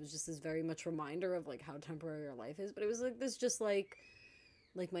temporary, like, it was just this very much reminder of, like, how temporary our life is, but it was, like, this just, like,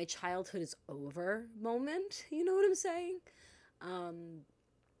 my childhood is over moment, you know what I'm saying?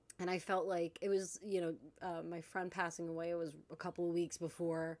 And I felt like it was, you know, my friend passing away, it was a couple of weeks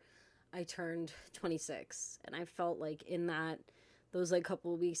before I turned 26, and I felt like in those like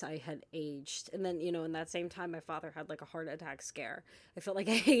couple of weeks I had aged. And then, you know, in that same time my father had like a heart attack scare. I felt like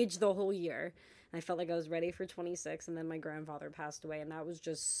I aged the whole year. And I felt like I was ready for 26, and then my grandfather passed away, and that was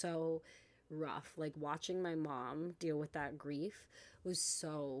just so rough. Like, watching my mom deal with that grief was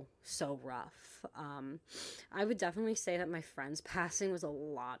so rough. I would definitely say that my friend's passing was a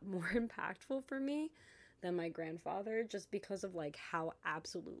lot more impactful for me than my grandfather, just because of like how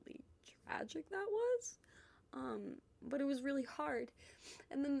absolutely tragic that was. But it was really hard.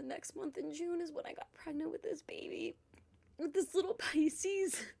 And then the next month in June is when I got pregnant with this baby, with this little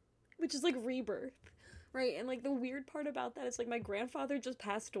Pisces, which is like rebirth, right? And like the weird part about that is like my grandfather just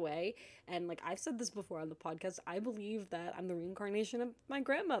passed away, and like I've said this before on the podcast, I believe that I'm the reincarnation of my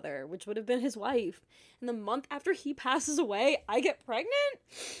grandmother, which would have been his wife. And the month after he passes away, I get pregnant?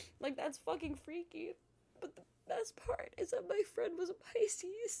 Like, that's fucking freaky. But the best part is that my friend was a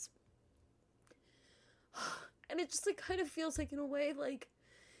Pisces. And it just like kind of feels like, in a way, like,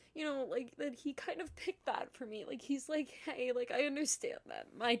 you know, like that he kind of picked that for me. Like, he's like, hey, like, I understand that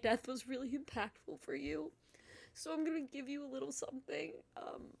my death was really impactful for you, so I'm gonna give you a little something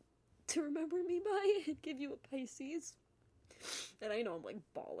to remember me by, and give you a Pisces. And I know I'm like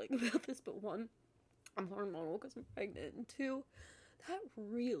bawling about this, but one, I'm hormonal because I'm pregnant, and two, that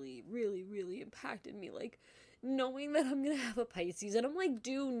really impacted me. Like, knowing that I'm gonna have a Pisces, and I'm like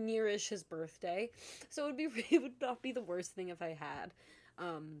due nearish his birthday, so it would not be the worst thing if I had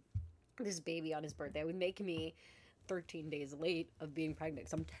this baby on his birthday. It would make me 13 days late of being pregnant,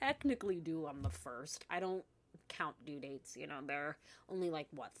 because I'm technically due on the 1st. I don't count due dates, you know. They're only like,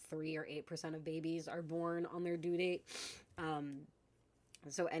 what, 3 or 8% of babies are born on their due date.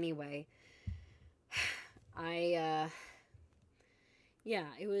 So anyway, yeah,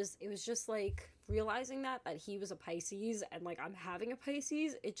 it was just like realizing that he was a Pisces, and like I'm having a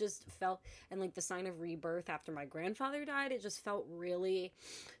Pisces. It just felt, and like the sign of rebirth after my grandfather died, it just felt really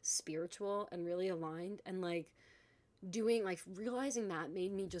spiritual and really aligned. And like realizing that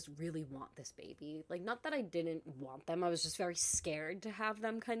made me just really want this baby. Like, not that I didn't want them, I was just very scared to have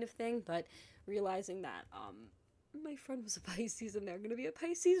them, kind of thing. But realizing that my friend was a Pisces and they're gonna be a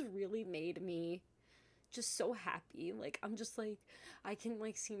Pisces really made me just so happy. Like, I'm just like, I can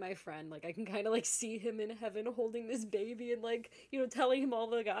like see my friend, like I can kind of like see him in heaven holding this baby, and like, you know, telling him all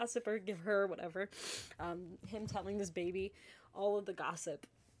the gossip, or give her whatever, him telling this baby all of the gossip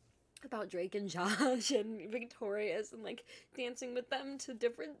about Drake and Josh and Victorious, and like dancing with them to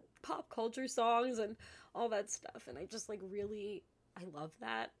different pop culture songs and all that stuff. And I just like really, I love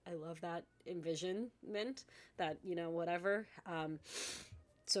that envisionment, that, you know, whatever.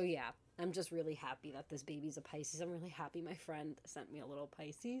 So yeah, I'm just really happy that this baby's a Pisces. I'm really happy my friend sent me a little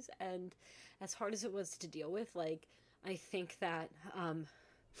Pisces. And as hard as it was to deal with, like, I think that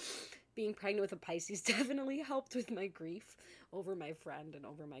being pregnant with a Pisces definitely helped with my grief over my friend and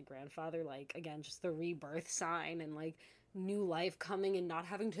over my grandfather. Like, again, just the rebirth sign, and like new life coming, and not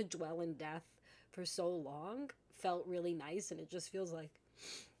having to dwell in death for so long felt really nice. And it just feels like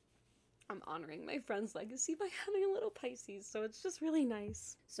I'm honoring my friend's legacy by having a little Pisces, so it's just really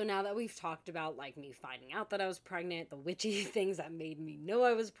nice. So now that we've talked about like me finding out that I was pregnant, the witchy things that made me know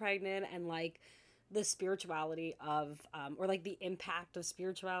I was pregnant, and like the spirituality of, or like the impact of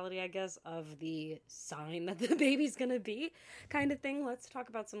spirituality, I guess, of the sign that the baby's gonna be, kind of thing, let's talk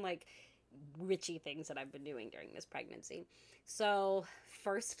about some like witchy things that I've been doing during this pregnancy. So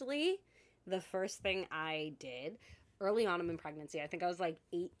firstly, the first thing I did early on in pregnancy, I think I was like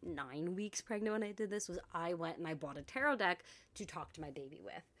 8-9 weeks pregnant when I did this, was I went and I bought a tarot deck to talk to my baby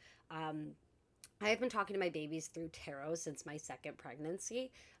with. I have been talking to my babies through tarot since my second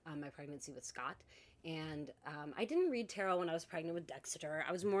pregnancy, my pregnancy with Scott. And I didn't read tarot when I was pregnant with Dexter.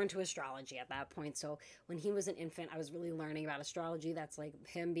 I was more into astrology at that point. So when he was an infant, I was really learning about astrology. That's like,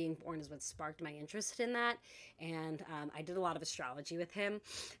 him being born is what sparked my interest in that. And I did a lot of astrology with him.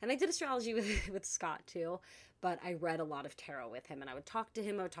 And I did astrology with Scott too. But I read a lot of tarot with him, and I would talk to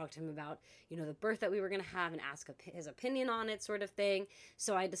him. I would talk to him about, you know, the birth that we were going to have, and ask his opinion on it, sort of thing.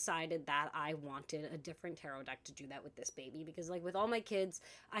 So I decided that I wanted a different tarot deck to do that with this baby, because like with all my kids,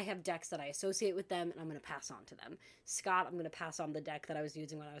 I have decks that I associate with them, and I'm going to pass on to them. Scott, I'm going to pass on the deck that I was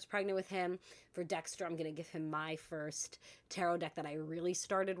using when I was pregnant with him. For Dexter, I'm going to give him my first tarot deck that I really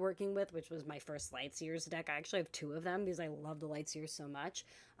started working with, which was my first Lightseers deck. I actually have 2 of them because I love the Lightseers so much.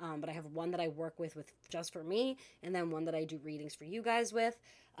 but I have one that I work with just for me, and then one that I do readings for you guys with.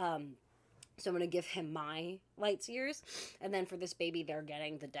 So I'm going to give him my light seers. And then for this baby, they're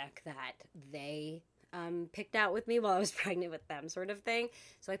getting the deck that they picked out with me while I was pregnant with them, sort of thing.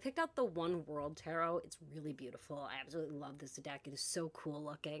 So I picked out the One World Tarot. It's really beautiful. I absolutely love this deck. It is so cool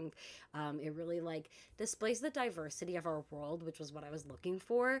looking. It really displays the diversity of our world, which was what I was looking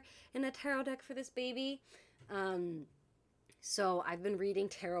for in a tarot deck for this baby. So I've been reading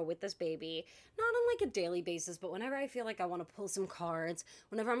tarot with this baby, not on a daily basis, but whenever I feel like I want to pull some cards,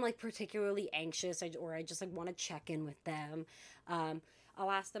 whenever I'm particularly anxious, or I just want to check in with them, I'll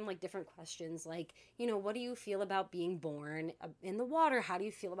ask them different questions, what do you feel about being born in the water? How do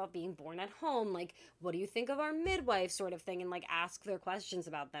you feel about being born at home? What do you think of our midwife, sort of thing, and ask their questions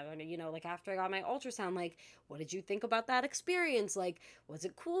about them. And after I got my ultrasound, what did you think about that experience? Was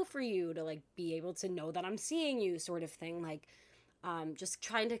it cool for you to be able to know that I'm seeing you, sort of thing? Just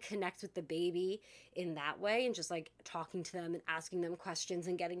trying to connect with the baby in that way, and just talking to them and asking them questions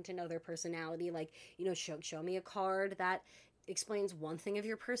and getting to know their personality. Show me a card that explains one thing of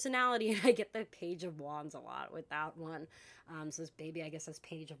your personality, and I get the Page of Wands a lot with that one. So this baby, I guess, has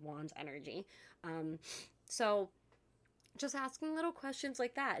Page of Wands energy. So just asking little questions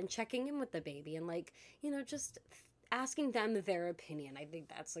like that and checking in with the baby, and just asking them their opinion. I think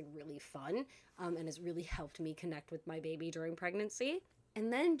that's really fun, and has really helped me connect with my baby during pregnancy.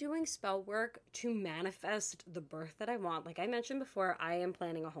 And then doing spell work to manifest the birth that I want. Like I mentioned before, I am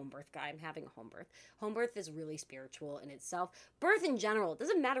planning a home birth, guy. I'm having a home birth. Home birth is really spiritual in itself. Birth in general, it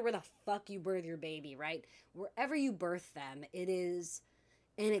doesn't matter where the fuck you birth your baby, right? Wherever you birth them, it is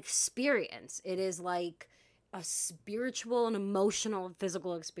an experience. It is a spiritual and emotional and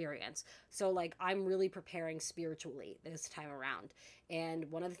physical experience. So I'm really preparing spiritually this time around.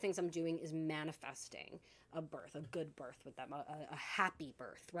 And one of the things I'm doing is manifesting a birth, a good birth with them, a happy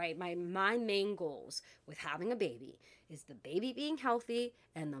birth, right? My main goals with having a baby is the baby being healthy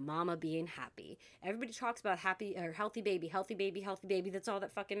and the mama being happy. Everybody talks about happy or healthy baby, healthy baby, healthy baby. That's all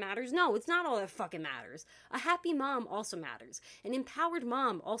that fucking matters. No, it's not all that fucking matters. A happy mom also matters. An empowered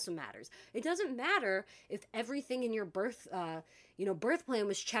mom also matters. It doesn't matter if everything in your birth plan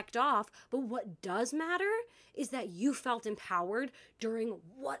was checked off, but what does matter is that you felt empowered during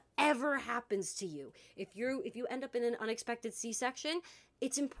whatever happens to you. If you end up in an unexpected C-section,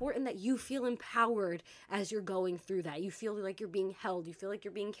 it's important that you feel empowered as you're going through that. You feel like you're being held. You feel like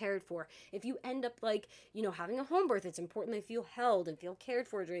you're being cared for. If you end up having a home birth, it's important that you feel held and feel cared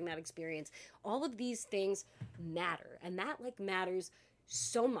for during that experience. All of these things matter, and that matters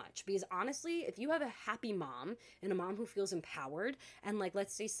so much, because honestly, if you have a happy mom and a mom who feels empowered, and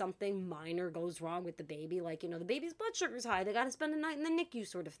let's say something minor goes wrong with the baby, the baby's blood sugar's high, they got to spend the night in the NICU,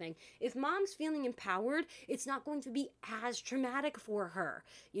 sort of thing. If mom's feeling empowered, it's not going to be as traumatic for her.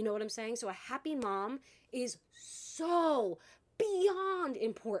 You know what I'm saying? So a happy mom is so beyond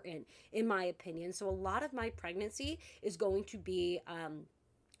important, in my opinion. So a lot of my pregnancy is going to be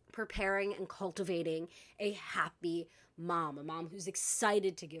preparing and cultivating a happy mom, a mom who's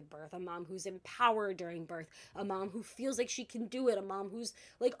excited to give birth, a mom who's empowered during birth, a mom who feels like she can do it, a mom who's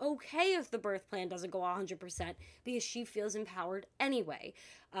okay if the birth plan doesn't go 100% because she feels empowered anyway.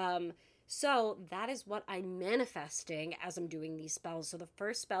 So that is what I'm manifesting as I'm doing these spells. So the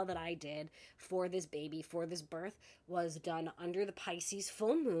first spell that I did for this baby, for this birth, was done under the Pisces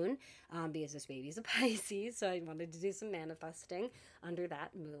full moon, because this baby is a Pisces, so I wanted to do some manifesting under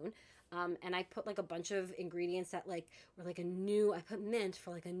that moon. And I put a bunch of ingredients that were I put mint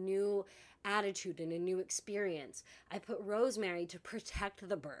for a new attitude and a new experience. I put rosemary to protect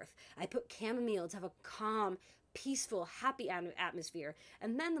the birth. I put chamomile to have a calm, peaceful, happy atmosphere.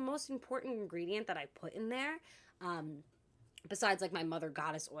 And then the most important ingredient that I put in there, besides my Mother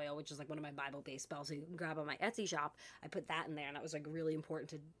Goddess oil, which is one of my Bible-based spells so you can grab on my Etsy shop, I put that in there, and that was really important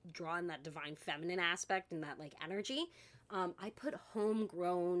to draw in that divine feminine aspect and that energy. I put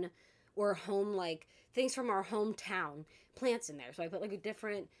homegrown or home things from our hometown plants in there. So I put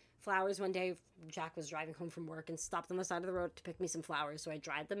different flowers. One day Jack was driving home from work and stopped on the side of the road to pick me some flowers, so I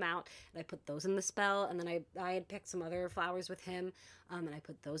dried them out and I put those in the spell. And then I had picked some other flowers with him, and I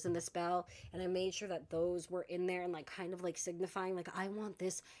put those in the spell, and I made sure that those were in there and kind of signifying I want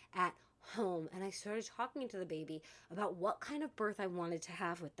this at home. And I started talking to the baby about what kind of birth I wanted to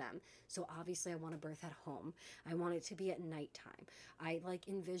have with them. So obviously I want a birth at home. I want it to be at nighttime. I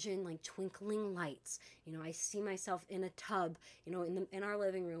envision twinkling lights. I see myself in a tub, in our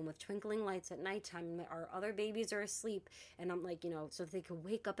living room with twinkling lights at nighttime. Our other babies are asleep, and I'm so they can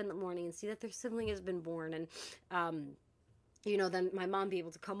wake up in the morning and see that their sibling has been born. And then my mom be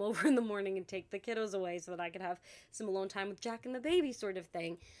able to come over in the morning and take the kiddos away so that I could have some alone time with Jack and the baby sort of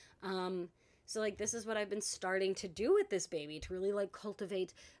thing. So like this is what I've been starting to do with this baby, to really like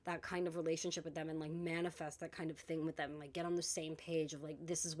cultivate that kind of relationship with them and like manifest that kind of thing with them, like get on the same page of like,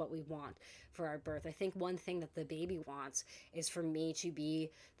 this is what we want for our birth. I think one thing that the baby wants is for me to be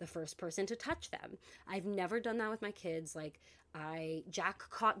the first person to touch them. I've never done that with my kids. Like Jack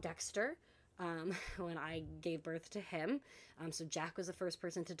caught Dexter when I gave birth to him. So Jack was the first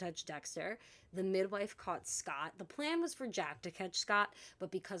person to touch Dexter. The midwife caught Scott. The plan was for Jack to catch Scott, but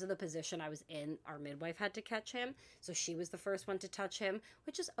because of the position I was in, our midwife had to catch him. So she was the first one to touch him,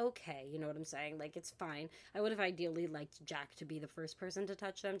 which is okay. You know what I'm saying? Like, it's fine. I would have ideally liked Jack to be the first person to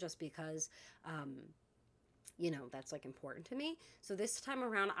touch them just because, that's like important to me. So this time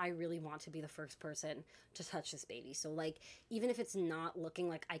around, I really want to be the first person to touch this baby. So like, even if it's not looking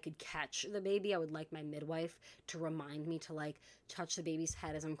like I could catch the baby, I would like my midwife to remind me to like touch the baby's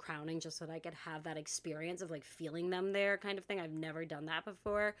head as I'm crowning, just so that I could have that experience of like feeling them there kind of thing. I've never done that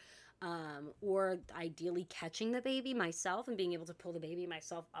before. Or ideally catching the baby myself and being able to pull the baby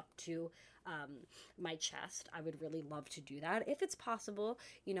myself up to my chest. I would really love to do that if it's possible.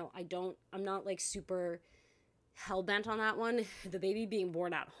 I'm not like super hell-bent on that one. The baby being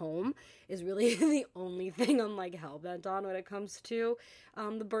born at home is really the only thing I'm like hell-bent on when it comes to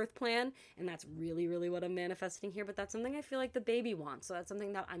the birth plan, and that's really, really what I'm manifesting here. But that's something I feel like the baby wants, so that's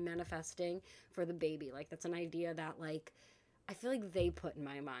something that I'm manifesting for the baby. Like, that's an idea that like I feel like they put in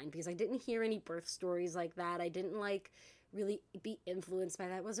my mind, because I didn't hear any birth stories like that. I didn't like really be influenced by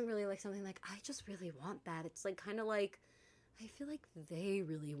that. It wasn't really like something like, I just really want that. It's like kind of like, I feel like they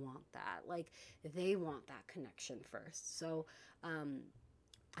really want that. Like, they want that connection first. So,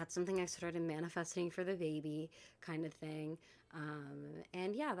 that's something I started manifesting for the baby kind of thing.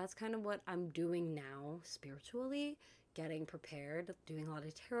 And yeah, that's kind of what I'm doing now spiritually, getting prepared, doing a lot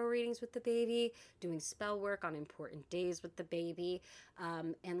of tarot readings with the baby, doing spell work on important days with the baby,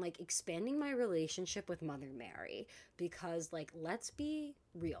 and like expanding my relationship with Mother Mary, because like, let's be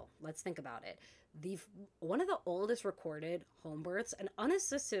real. Let's think about it. One of the oldest recorded home births, and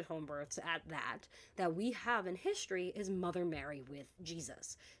unassisted home births at that we have in history, is Mother Mary with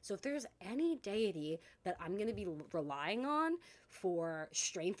Jesus. So if there's any deity that I'm going to be relying on for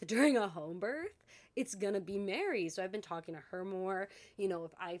strength during a home birth, it's going to be Mary. So I've been talking to her more.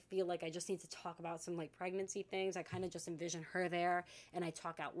 If I feel like I just need to talk about some like pregnancy things, I kind of just envision her there and I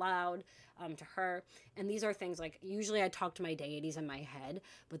talk out loud to her. And these are things like, usually I talk to my deities in my head,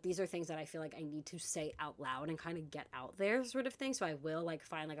 but these are things that I feel like I need to say out loud and kind of get out there sort of thing. So I will like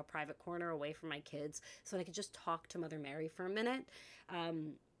find like a private corner away from my kids so that I could just talk to Mother Mary for a minute.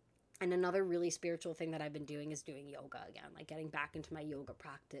 And another really spiritual thing that I've been doing is doing yoga again, like getting back into my yoga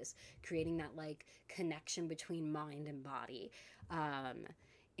practice, creating that like connection between mind and body.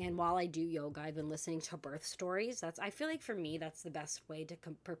 And while I do yoga, I've been listening to birth stories. I feel like for me, that's the best way to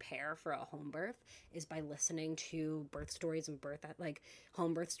prepare for a home birth, is by listening to birth stories and like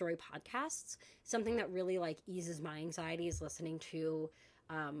home birth story podcasts. Something that really like eases my anxiety is listening to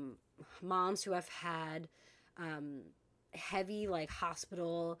moms who have had heavy like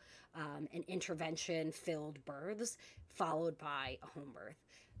hospital and intervention filled births followed by a home birth.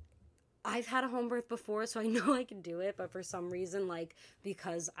 I've had a home birth before, so I know I can do it, but for some reason, like,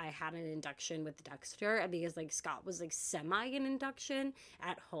 because I had an induction with Dexter, and because, like, Scott was, like, semi an induction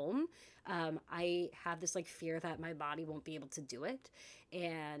at home, I have this, like, fear that my body won't be able to do it.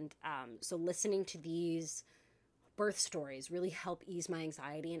 And so listening to these birth stories really help ease my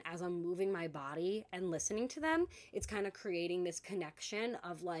anxiety, and as I'm moving my body and listening to them, it's kind of creating this connection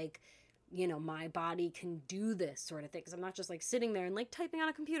of, like, my body can do this sort of thing, because I'm not just like sitting there and like typing on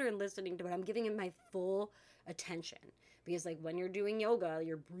a computer and listening to it. I'm giving it my full attention, because like when you're doing yoga,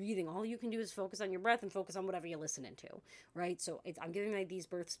 you're breathing, all you can do is focus on your breath and focus on whatever you're listening to, right? So I'm giving like these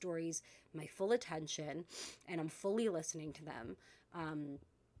birth stories my full attention, and I'm fully listening to them.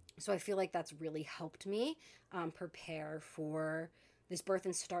 So I feel like that's really helped me prepare for this birth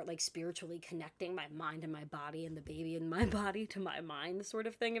and start like spiritually connecting my mind and my body, and the baby in my body to my mind sort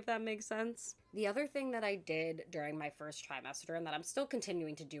of thing, if that makes sense. The other thing that I did during my first trimester, and that I'm still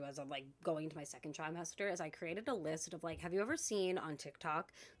continuing to do as I'm like going to my second trimester, is I created a list of like, have you ever seen on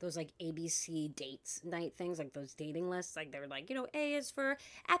TikTok those like ABC dates night things, like those dating lists? Like they're like, A is for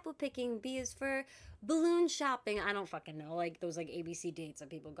apple picking, B is for balloon shopping. I don't fucking know, like those like ABC dates that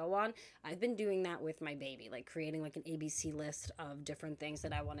people go on. I've been doing that with my baby, like creating like an ABC list of different things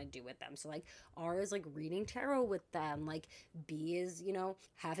that I want to do with them. So like R is like reading tarot with them, like B is, you know,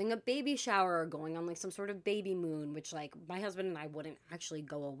 having a baby shower or going on like some sort of baby moon, which like my husband and I wouldn't actually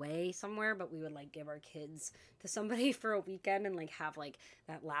go away somewhere, but we would like give our kids to somebody for a weekend and like have like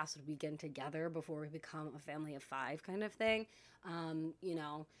that last weekend together before we become a family of 5 kind of thing. You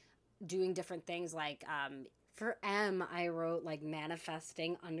know, doing different things like for M, I wrote like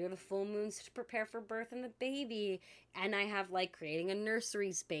manifesting under the full moons to prepare for birth and the baby. And I have like creating a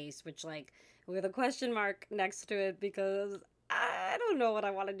nursery space, which like with a question mark next to it because I don't know what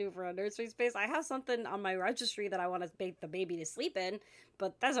I want to do for a nursery space. I have something on my registry that I want to make the baby to sleep in,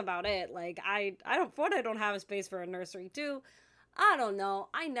 but that's about it. Like I don't have a space for a nursery too. I don't know.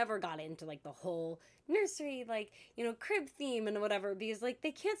 I never got into like the whole nursery, like, you know, crib theme and whatever, because like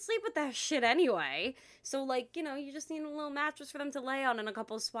they can't sleep with that shit anyway. So like, you know, you just need a little mattress for them to lay on and a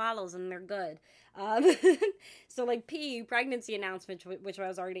couple of swallows and they're good. Um, so like P, pregnancy announcement, which I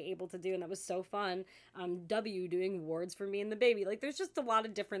was already able to do, and that was so fun. W, doing wards for me and the baby. Like there's just a lot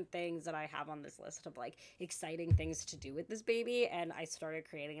of different things that I have on this list of like exciting things to do with this baby, and I started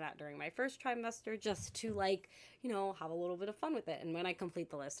creating that during my first trimester just to like, you know, have a little bit of fun with it. And when I complete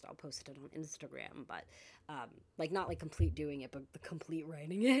the list, I'll post it on Instagram, but like not like complete doing it, but the complete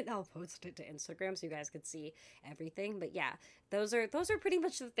writing it, I'll post it to Instagram so you guys could see everything. But yeah, those are pretty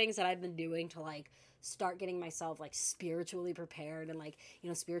much the things that I've been doing to like start getting myself like spiritually prepared and like, you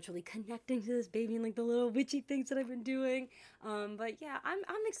know, spiritually connecting to this baby and like the little witchy things that I've been doing. But yeah, I'm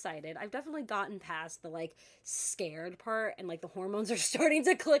excited. I've definitely gotten past the like scared part, and like the hormones are starting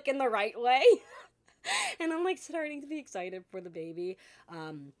to click in the right way. And I'm like starting to be excited for the baby.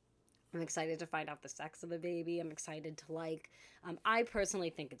 I'm excited to find out the sex of the baby. I'm excited to like, I personally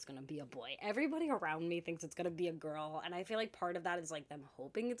think it's going to be a boy. Everybody around me thinks it's going to be a girl. And I feel like part of that is like them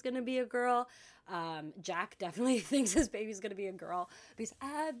hoping it's going to be a girl. Jack definitely thinks his baby's going to be a girl because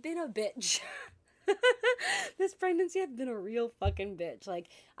I've been a bitch. This pregnancy, I've been a real fucking bitch. Like,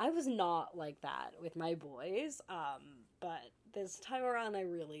 I was not like that with my boys. But this time around, I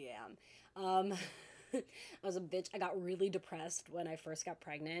really am. I was a bitch. I got really depressed when I first got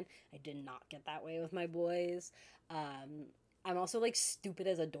pregnant. I did not get that way with my boys. I'm also like stupid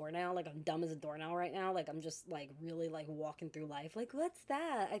as a doornail. Like I'm dumb as a doornail right now. Like I'm just like really like walking through life. Like what's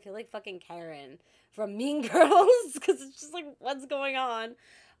that? I feel like fucking Karen from Mean Girls because it's just like what's going on.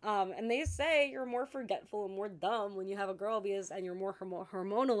 And they say you're more forgetful and more dumb when you have a girl and you're more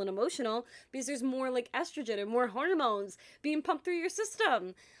hormonal and emotional because there's more like estrogen and more hormones being pumped through your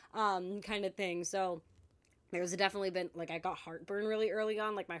system. Kind of thing. So there's definitely been like I got heartburn really early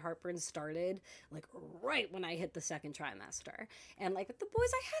on. Like my heartburn started like right when I hit the second trimester, and like with the boys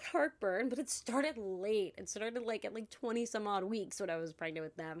I had heartburn, but it started late. It started like at like 20 some odd weeks when I was pregnant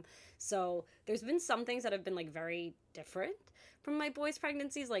with them. So there's been some things that have been like very different from my boys'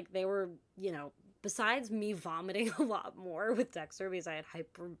 pregnancies. Like they were, you know, besides me vomiting a lot more with Dexter because I had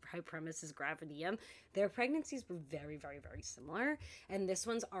hyperemesis gravidarum, their pregnancies were very, very, very similar. And this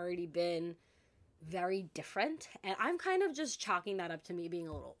one's already been very different. And I'm kind of just chalking that up to me being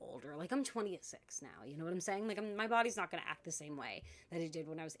a little older. Like I'm 26 now, you know what I'm saying? Like my body's not going to act the same way that it did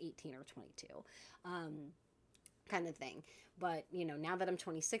when I was 18 or 22. Kind of thing. But, you know, now that I'm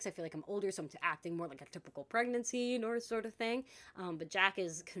 26, I feel like I'm older, so I'm acting more like a typical pregnancy, you know, sort of thing. But Jack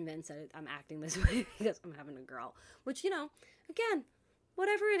is convinced that I'm acting this way because I'm having a girl. Which, you know, again,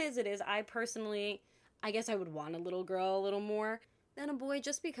 whatever it is. I personally, I guess I would want a little girl a little more than a boy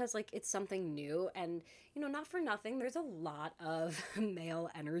just because, like, it's something new. And, you know, not for nothing, there's a lot of male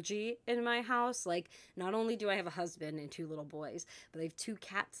energy in my house. Like, not only do I have a husband and 2 little boys, but I have 2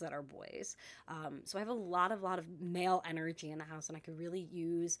 cats that are boys. So I have a lot of male energy in the house, and I could really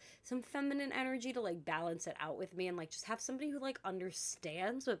use some feminine energy to, like, balance it out with me and, like, just have somebody who, like,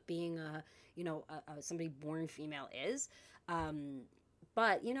 understands what being a, you know, somebody born female is.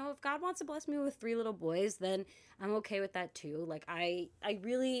 But, you know, if God wants to bless me with 3 little boys, then I'm okay with that too. Like, I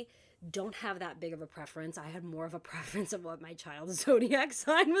really don't have that big of a preference. I had more of a preference of what my child's zodiac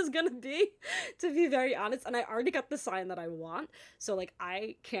sign was gonna be, to be very honest. And I already got the sign that I want, so, like,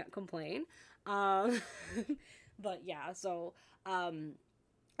 I can't complain. But, yeah, so,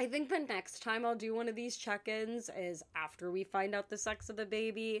 I think the next time I'll do one of these check-ins is after we find out the sex of the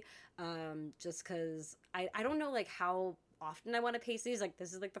baby, just because I don't know, like, how often I want to pace these. Like,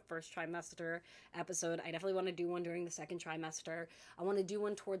 this is like the first trimester episode. I definitely want to do one during the second trimester. I want to do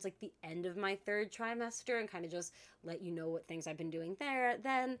one towards like the end of my third trimester and kind of just let you know what things I've been doing there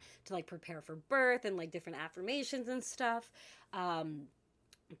then to like prepare for birth and like different affirmations and stuff.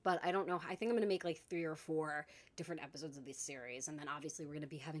 But I don't know. I think I'm going to make like 3 or 4 different episodes of this series. And then obviously we're going to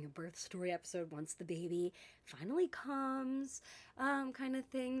be having a birth story episode once the baby finally comes, kind of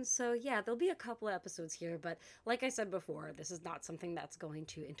thing. So yeah, there'll be a couple of episodes here. But like I said before, this is not something that's going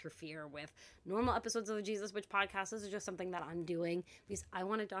to interfere with normal episodes of the Jesus Witch podcast. This is just something that I'm doing because I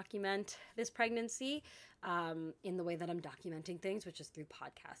want to document this pregnancy in the way that I'm documenting things, which is through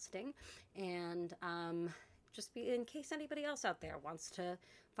podcasting. And just be in case anybody else out there wants to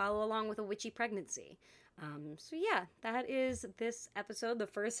follow along with a witchy pregnancy. So yeah, that is this episode, the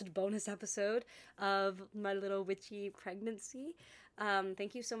first bonus episode of my little witchy pregnancy.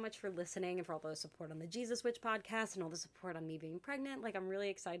 Thank you so much for listening and for all the support on the Jesus Witch podcast and all the support on me being pregnant. Like, I'm really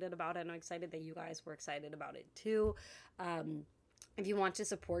excited about it, and I'm excited that you guys were excited about it too. If you want to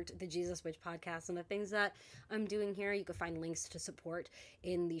support the Jesus Witch podcast and the things that I'm doing here, you can find links to support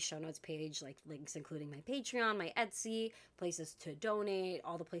in the show notes page, like links including my Patreon, my Etsy, places to donate,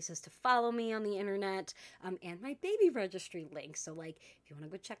 all the places to follow me on the internet, and my baby registry link. So, like, if you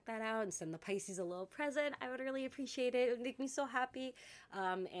want to go check that out and send the Pisces a little present, I would really appreciate it. It would make me so happy,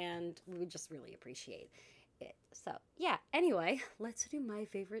 and we would just really appreciate it. So yeah, anyway, let's do my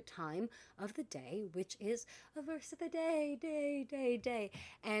favorite time of the day, which is a verse of the day.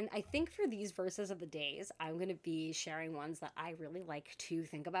 And I think for these verses of the days, I'm going to be sharing ones that I really like to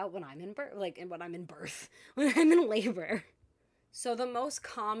think about when I'm in birth, when I'm in labor. So the most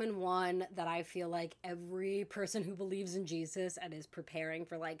common one that I feel like every person who believes in Jesus and is preparing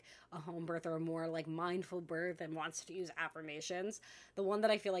for like a home birth or a more like mindful birth and wants to use affirmations, the one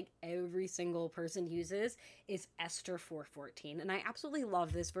that I feel like every single person uses is Esther 4:14. And I absolutely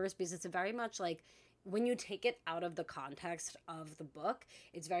love this verse because it's very much like, when you take it out of the context of the book,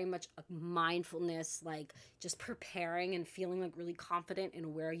 it's very much a mindfulness, like just preparing and feeling like really confident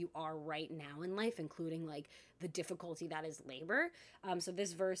in where you are right now in life, including like the difficulty that is labor. So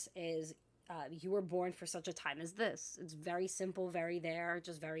this verse is, you were born for such a time as this. It's very simple, very there,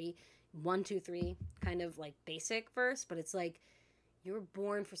 just very 1, 2, 3 kind of like basic verse, but it's like, you were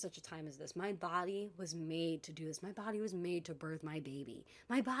born for such a time as this. My body was made to do this. My body was made to birth my baby.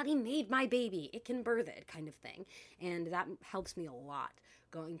 My body made my baby. It can birth it, kind of thing. And that helps me a lot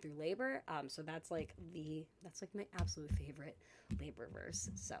going through labor. So that's like my absolute favorite labor verse.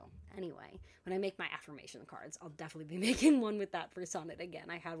 So anyway, when I make my affirmation cards, I'll definitely be making one with that verse on it again.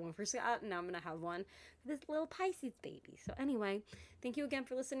 I had one for Scott, and now I'm going to have one for this little Pisces baby. So anyway, thank you again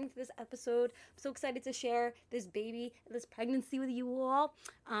for listening to this episode. I'm so excited to share this baby, this pregnancy with you all,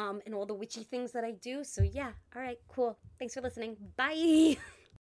 and all the witchy things that I do. So yeah, all right, cool. Thanks for listening. Bye.